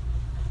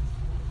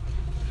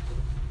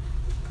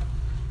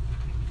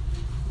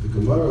 The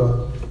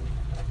Gemara,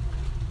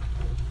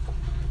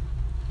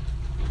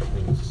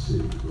 let's see,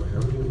 do I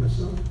have it here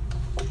myself?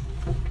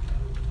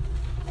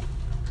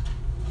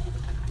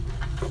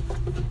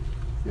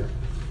 Yeah.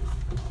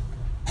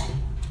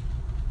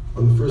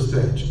 On the first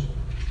page,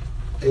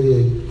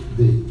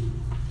 88b.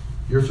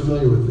 You're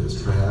familiar with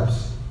this,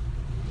 perhaps,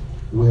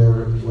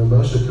 where when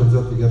Moshe comes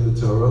up to get the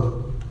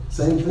Torah,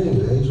 same thing.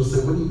 The angels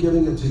say, what are you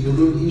giving it to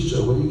Yulud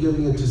Isha? What are you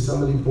giving it to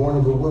somebody born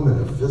of a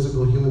woman, a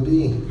physical human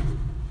being?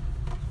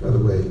 By the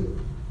way,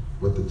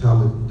 what the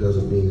Talmud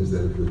doesn't mean is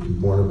that if it would be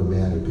born of a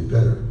man, it'd be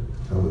better.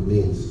 The Talmud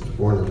means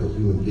born of a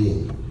human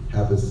being.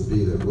 Happens to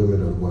be that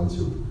women are the ones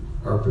who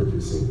are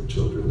producing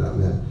children, not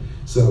men.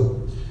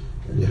 So,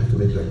 and you have to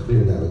make that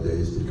clear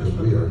nowadays because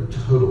we are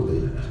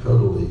totally,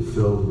 totally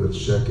filled with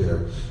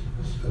sheker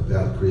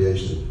about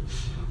creation.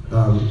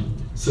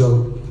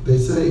 So they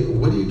say,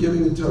 what are you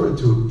giving the Torah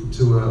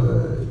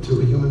to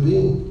a human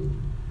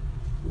being?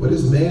 What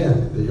is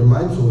man that you're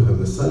mindful of him,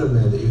 the Son of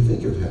Man that you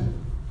think of him?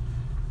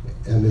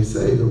 And they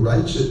say the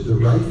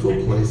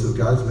rightful place of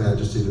God's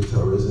majesty, the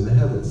Torah, is in the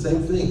heavens.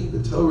 Same thing.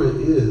 The Torah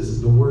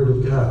is the Word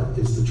of God.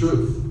 It's the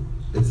truth.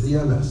 It's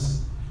the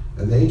MS.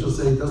 And the angels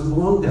say it doesn't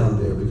belong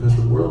down there because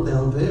the world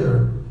down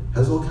there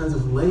has all kinds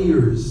of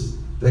layers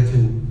that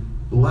can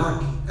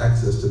block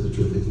access to the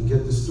truth. It can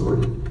get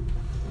distorted.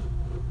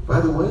 By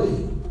the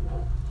way,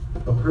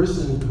 a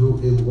person who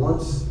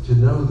wants to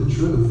know the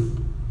truth,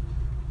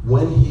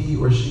 when he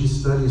or she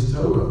studies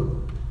Torah,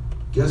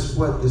 guess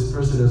what this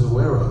person is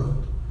aware of?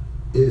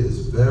 It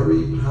is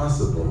very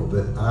possible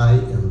that I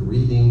am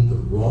reading the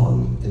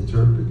wrong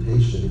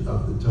interpretation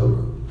of the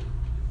Torah.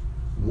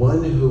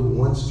 One who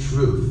wants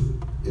truth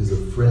is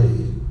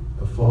afraid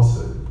of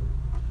falsehood.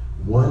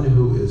 One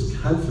who is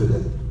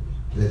confident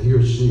that he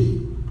or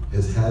she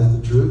has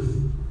the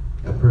truth,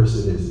 that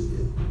person is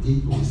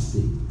deeply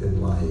steeped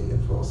in lying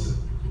and falsehood.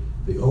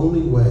 The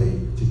only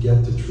way to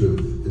get to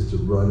truth is to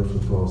run from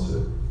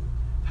falsehood.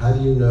 How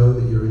do you know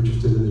that you're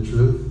interested in the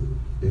truth?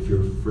 If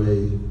you're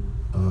afraid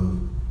of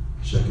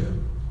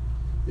sheker.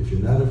 If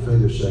you're not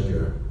afraid of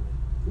sheker,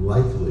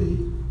 likely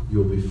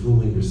you'll be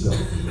fooling yourself,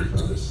 as my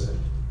father said.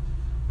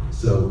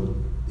 So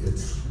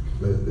it's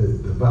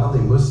the Baalei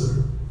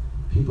Musar,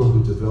 people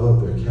who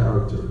developed their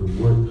character,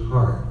 who worked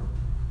hard,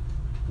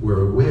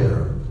 were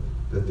aware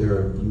that there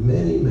are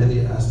many,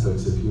 many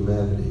aspects of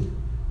humanity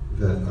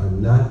that are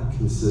not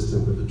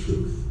consistent with the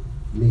truth,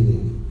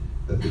 meaning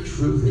that the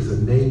truth is a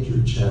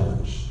major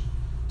challenge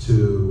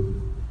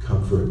to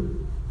comfort.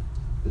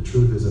 The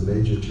truth is a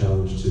major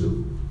challenge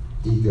to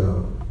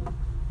ego.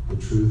 The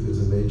truth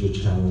is a major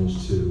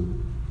challenge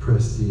to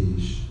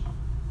prestige.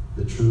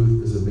 The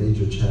truth is a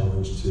major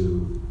challenge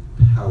to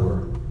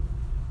power.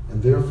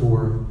 And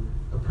therefore,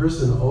 a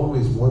person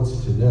always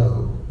wants to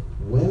know,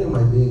 when am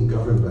I being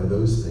governed by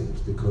those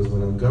things? Because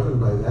when I'm governed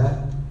by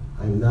that,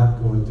 I'm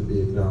not going to be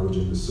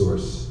acknowledging the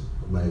source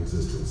of my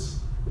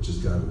existence, which is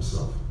God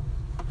Himself.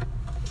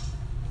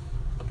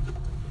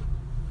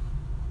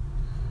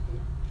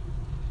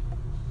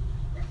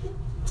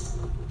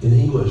 In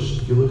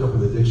English, if you look up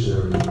in the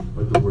dictionary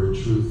what the word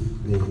truth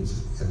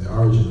means and the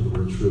origin of the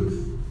word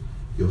truth,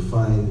 you'll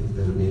find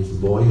that it means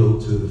loyal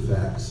to the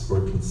facts or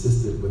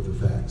consistent with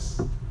the facts.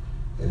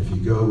 And if you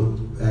go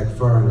back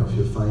far enough,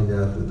 you'll find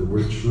out that the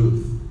word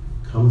truth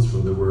comes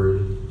from the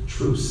word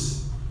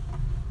truce.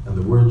 And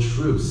the word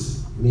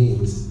truce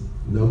means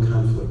no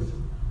conflict.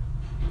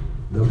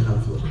 No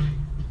conflict.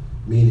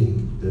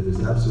 Meaning that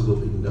there's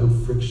absolutely no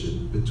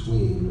friction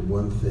between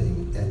one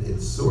thing and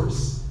its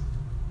source.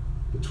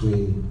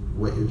 Between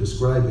what you're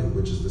describing,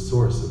 which is the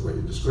source of what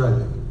you're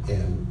describing,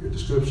 and your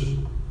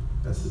description.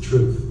 That's the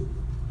truth.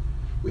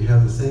 We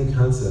have the same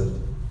concept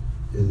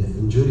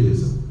in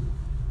Judaism.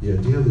 The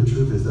idea of the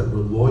truth is that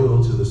we're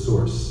loyal to the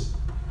source.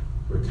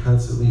 We're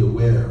constantly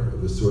aware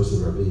of the source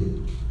of our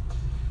being.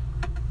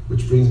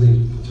 Which brings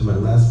me to my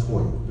last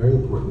point, very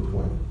important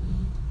point.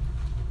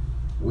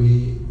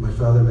 My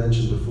father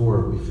mentioned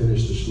before, we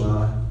finish the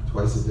Shema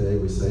twice a day.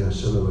 We say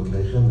Hashem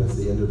Elokeichem, that's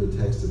the end of the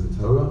text of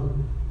the Torah.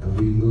 And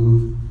we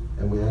move,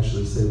 and we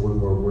actually say one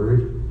more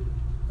word,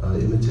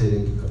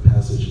 imitating a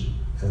passage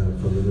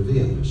from the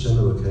Nevi'im, Hashem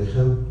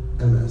Elokeichem,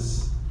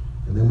 Emes.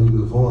 And then we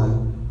move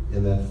on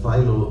in that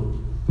final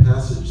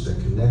passage that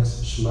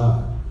connects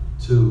Shema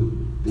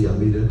to the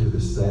Amidah, to the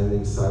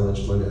standing, silent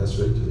Shemona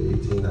Esrei, to the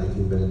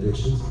 18-19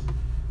 benedictions.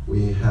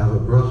 We have a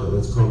bracha,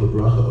 that's called the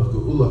bracha of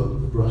Geula,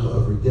 the bracha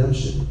of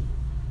redemption.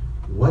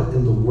 What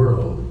in the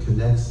world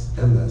connects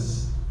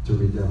Emes to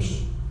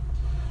redemption?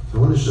 So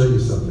I want to show you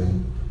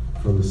something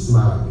from the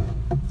Smag.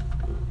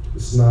 The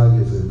Smag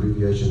is an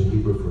abbreviation in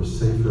Hebrew for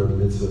Sefer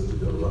Mitzvot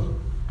Gedolah.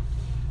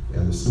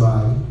 And the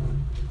Smag,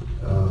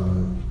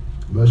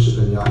 Moshe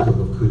ben Yaakov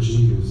of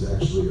Kuchi, who's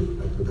actually,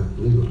 I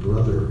believe, a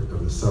brother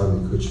of the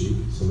Sami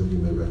Kuchi, some of you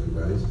may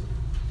recognize.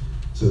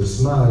 So the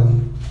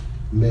Smag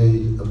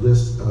made a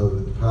list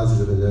of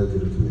positive and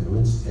negative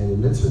commandments, and in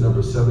mitzvah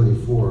number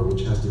 74,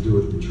 which has to do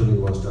with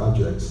returning lost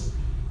objects,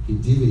 he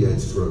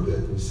deviates for a bit.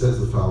 He says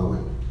the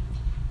following.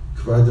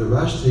 I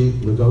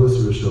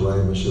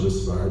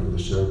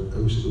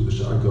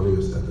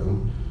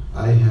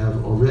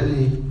have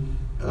already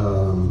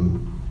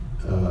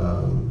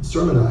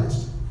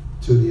sermonized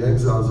to the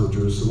exiles of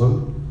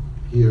Jerusalem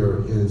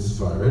here in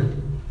Sfarad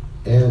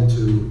and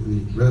to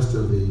the rest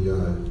of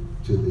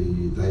to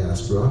the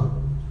diaspora.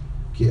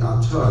 Now,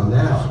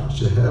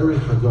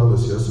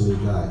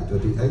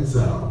 that the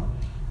exile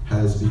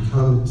has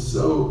become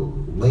so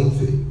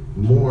lengthy,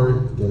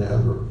 more than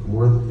ever,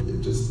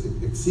 just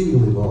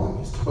exceedingly long.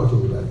 He's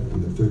talking about it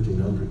in the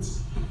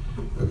 1300s.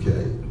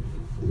 Okay,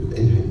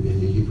 and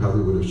he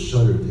probably would have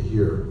shuddered to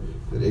hear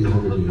that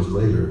 800 years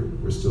later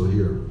we're still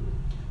here.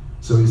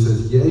 So he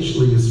says, "Yesh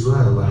li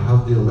Yisrael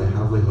lahavdil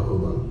mehavli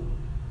ha'olam."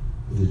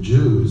 The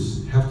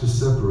Jews have to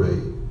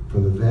separate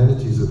from the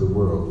vanities of the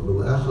world,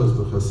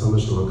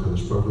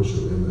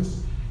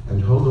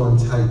 and hold on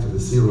tight to the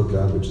seal of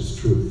God, which is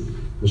truth.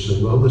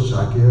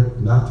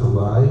 Not to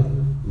lie,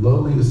 lo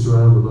li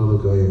Yisrael v'lo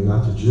l'goyim,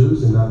 not to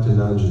Jews and not to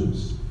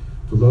non-Jews.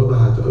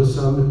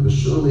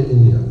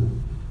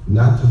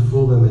 Not to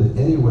fool them in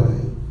any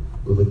way,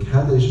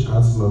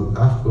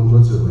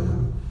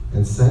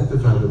 and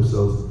sanctify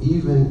themselves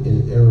even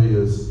in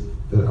areas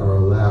that are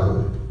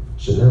allowed.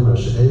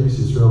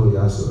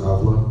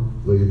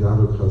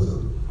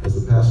 As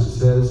the passage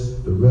says,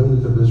 the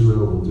remnant of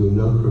Israel will do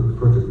no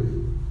crookery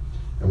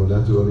and will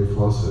not do any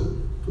falsehood.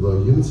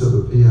 There'll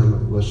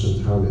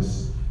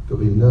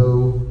be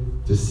no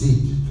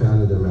deceit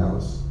found in their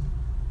mouths.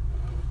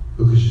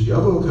 When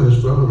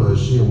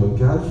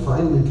God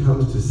finally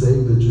comes to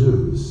save the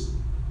Jews,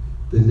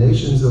 the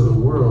nations of the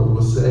world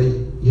will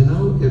say, you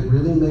know, it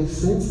really makes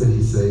sense that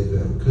He saved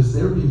them because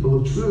they're people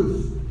of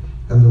truth,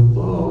 and the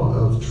law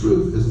of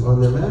truth is on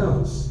their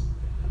mouths.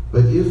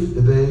 But if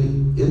they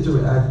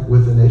interact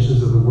with the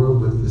nations of the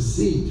world with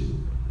deceit,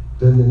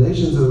 then the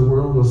nations of the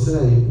world will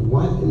say,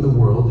 what in the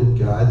world did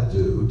God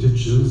do to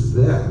choose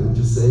them,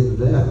 to save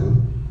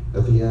them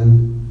at the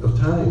end of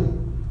time?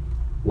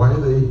 Why are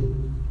they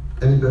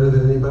any better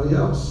than anybody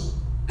else?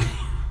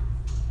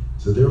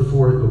 So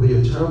therefore, it will be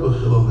a terrible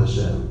chilul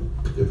Hashem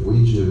if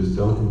we Jews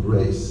don't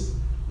embrace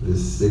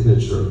this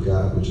signature of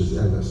God, which is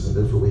Emes. And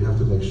therefore, we have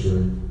to make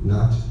sure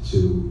not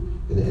to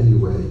in any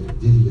way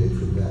deviate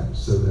from that,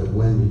 so that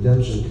when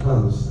redemption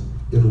comes,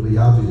 it'll be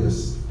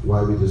obvious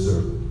why we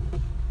deserve it.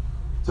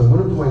 So I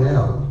want to point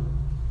out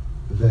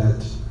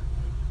that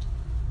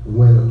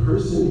when a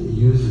person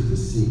uses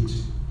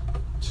deceit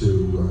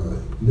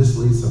to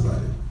mislead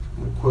somebody,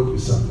 I'm going to quote you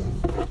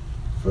something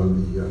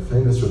from the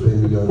famous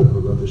Rabbeinu Yonah who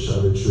wrote the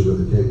Shaarei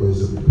Tshuva, the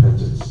Gateways of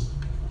Repentance.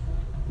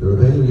 The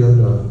Rabbeinu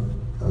Yonah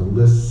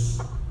lists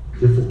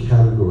different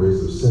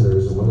categories of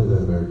sinners, and one of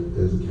them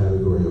is a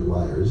category of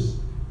liars.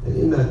 And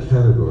in that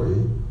category,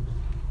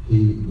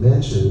 he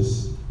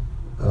mentions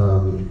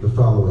the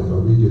following.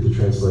 I'll read you the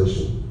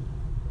translation.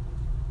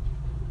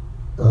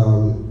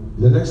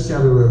 The next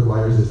category of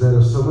liars is that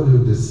of someone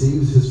who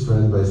deceives his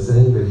friend by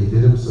saying that he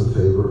did him some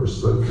favor or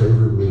spoke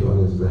favorably on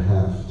his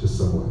behalf to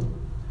someone,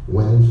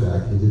 when in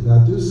fact he did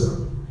not do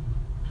so.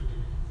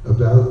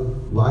 About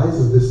lies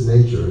of this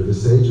nature, the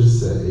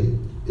sages say,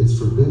 it's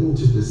forbidden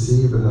to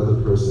deceive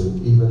another person,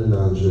 even a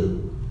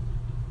non-Jew.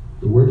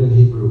 The word in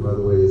Hebrew, by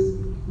the way, is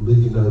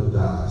lignav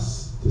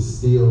das, to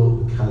steal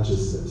the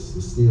consciousness,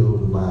 to steal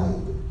the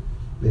mind.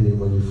 Meaning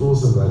when you fool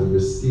somebody, you're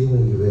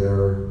stealing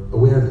their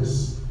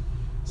awareness.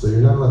 So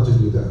you're not allowed to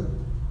do that.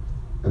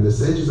 And the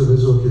sages of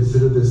Israel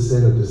consider this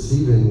sin of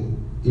deceiving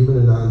even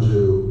a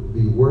non-Jew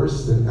be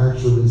worse than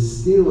actually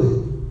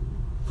stealing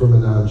from a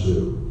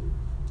non-Jew.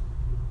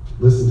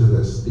 Listen to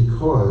this.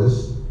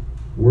 Because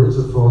words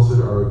of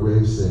falsehood are a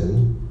grave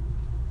sin,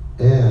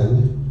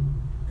 and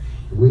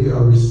we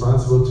are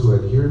responsible to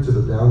adhere to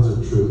the bounds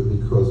of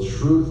truth because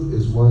truth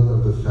is one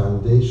of the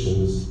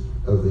foundations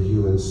of the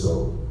human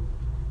soul.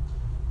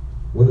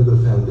 One of the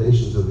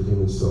foundations of the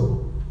human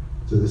soul.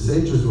 So the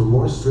sages were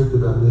more strict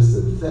about this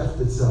than theft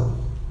itself.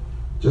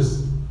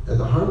 Just at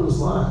the harmless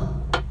lie.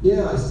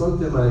 Yeah, I spoke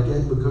to him, I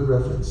gave him a good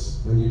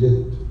reference when you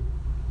didn't.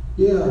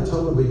 Yeah, I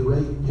told him it'd be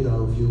great,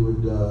 if you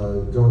would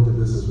go into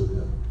business with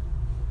him.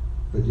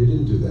 But you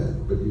didn't do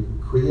that. But you're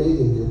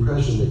creating the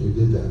impression that you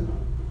did that.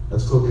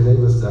 That's called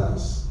Genevas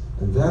Das.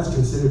 And that's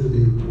considered to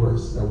be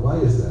worse. Now, why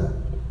is that?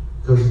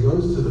 Because it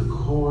goes to the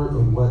core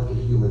of what the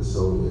human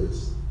soul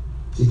is.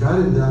 See, God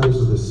endowed us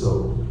with a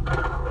soul.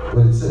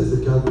 When it says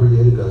that God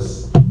created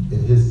us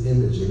in His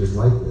image, in His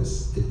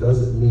likeness, it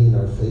doesn't mean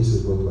our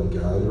faces look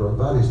like God or our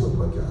bodies look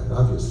like God,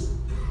 obviously.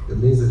 It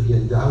means that He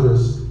endowed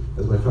us,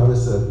 as my father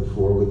said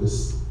before, with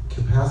this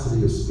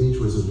capacity of speech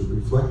which is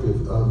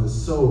reflective of the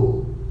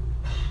soul.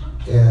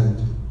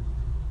 And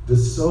the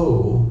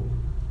soul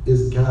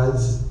is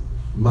God's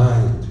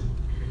mind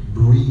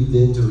breathed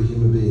into a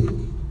human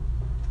being.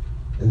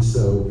 And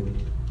so,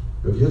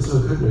 Rav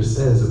Yitzchak Hutner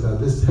says about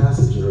this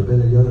passage in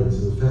Rabbeinu Yonah, this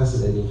is a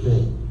fascinating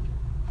thing.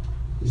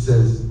 He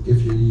says,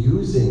 if you're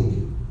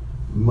using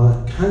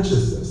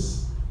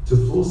consciousness to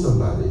fool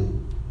somebody,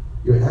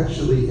 you're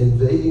actually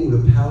invading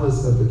the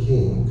palace of the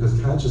king,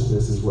 because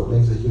consciousness is what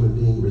makes a human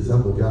being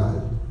resemble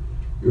God.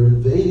 You're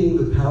invading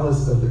the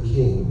palace of the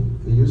king.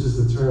 He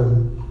uses the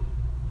term,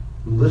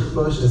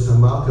 Lichbosh es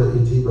hamalka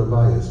iti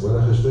babayis,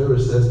 what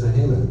Achashverosh says to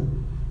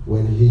Haman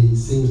when he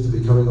seems to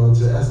be coming on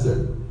to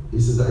Esther. He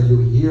says, are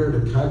you here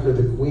to conquer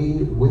the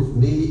queen with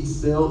me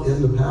still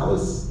in the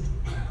palace?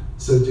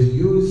 So to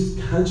use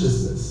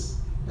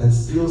consciousness and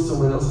steal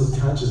someone else's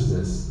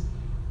consciousness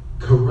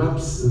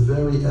corrupts the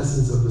very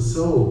essence of the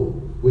soul,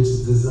 which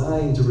is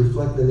designed to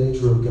reflect the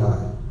nature of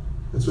God.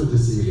 That's what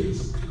deceit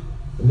is.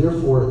 And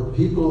therefore,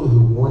 people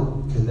who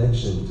want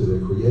connection to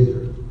their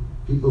Creator,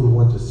 people who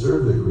want to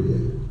serve their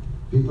Creator,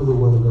 people who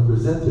want to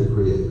represent their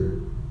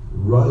Creator,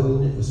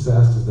 run as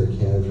fast as they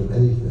can from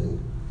anything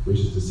which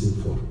is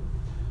deceitful.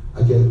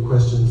 I get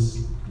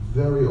questions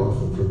very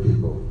often from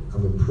people.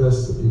 I'm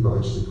impressed that people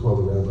actually call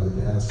the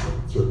rabbi to ask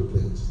them certain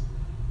things.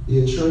 The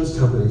insurance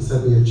company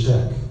sent me a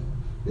check.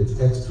 It's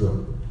extra.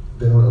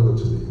 They don't owe it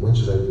to me. What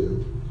should I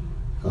do?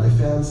 I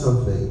found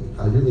something.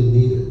 I really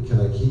need it. Can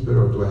I keep it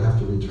or do I have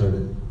to return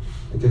it?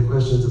 I get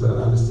questions about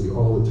honesty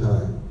all the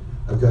time.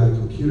 I've got a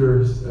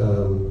computer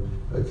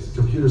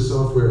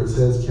software. It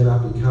says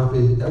cannot be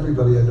copied.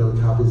 Everybody I know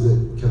copies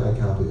it. Can I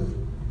copy it?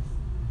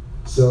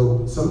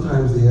 So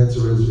sometimes the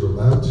answer is you're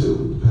allowed to.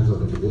 It depends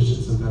on the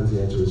condition. Sometimes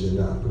the answer is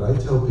you're not. But I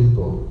tell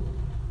people,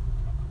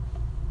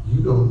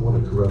 you don't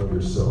want to corrupt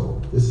your soul.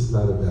 This is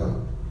not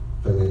about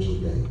financial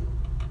gain.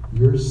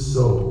 Your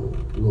soul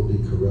will be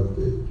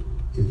corrupted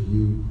if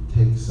you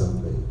take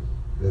something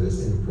that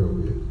is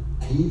inappropriate.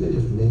 Even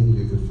if maybe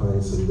you could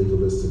find some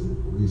legalistic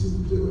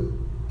reason to do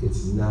it,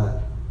 it's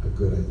not a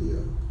good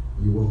idea.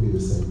 You won't be the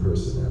same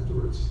person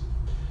afterwards.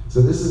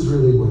 So this is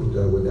really what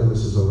Emes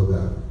is all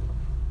about.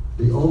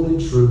 The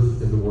only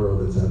truth in the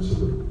world that's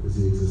absolute is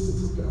the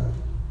existence of God.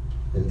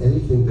 And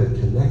anything that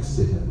connects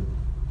to Him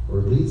or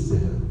leads to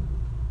Him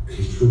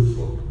is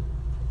truthful.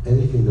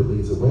 Anything that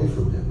leads away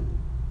from Him,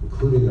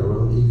 including our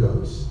own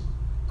egos,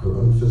 our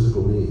own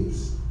physical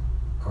needs,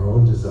 our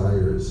own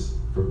desires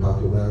for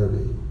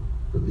popularity,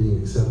 for being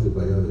accepted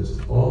by others,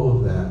 all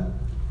of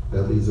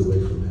that leads away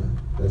from Him.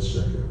 That's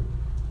sheker.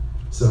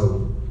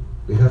 So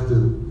we have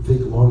to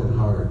think long and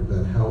hard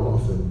about how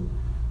often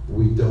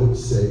we don't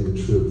say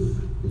the truth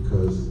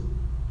because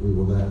we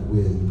will not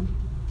win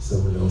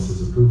someone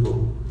else's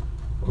approval,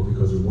 or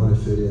because we want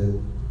to fit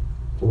in,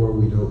 or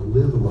we don't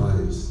live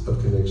lives of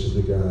connection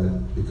to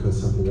God because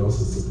something else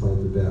has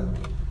supplanted that.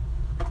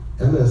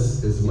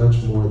 MS is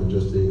much more than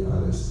just being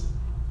honest,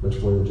 much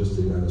more than just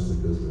being honest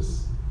in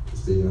business.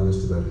 It's being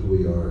honest about who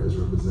we are as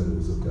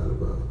representatives of God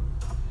above.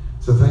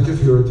 So thank you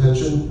for your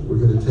attention. We're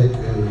going to take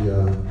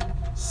a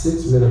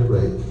 6-minute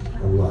break.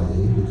 I'm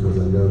lying because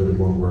I know that it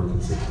won't work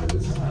in 6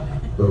 minutes.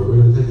 But we're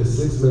going to take a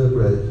 6-minute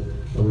break,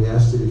 and we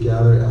ask you to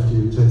gather after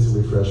you take some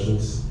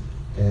refreshments,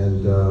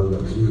 and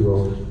we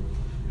will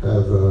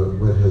have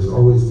what has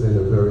always been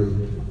a very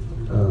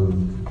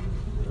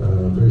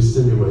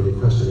stimulating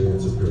question and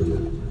answer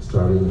period,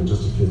 starting in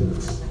just a few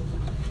minutes.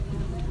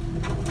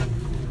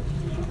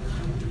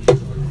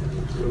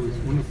 So it's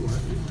wonderful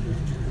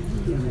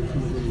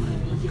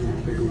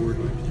take a word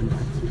like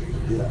tonight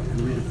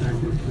and read it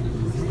backwards to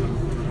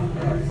the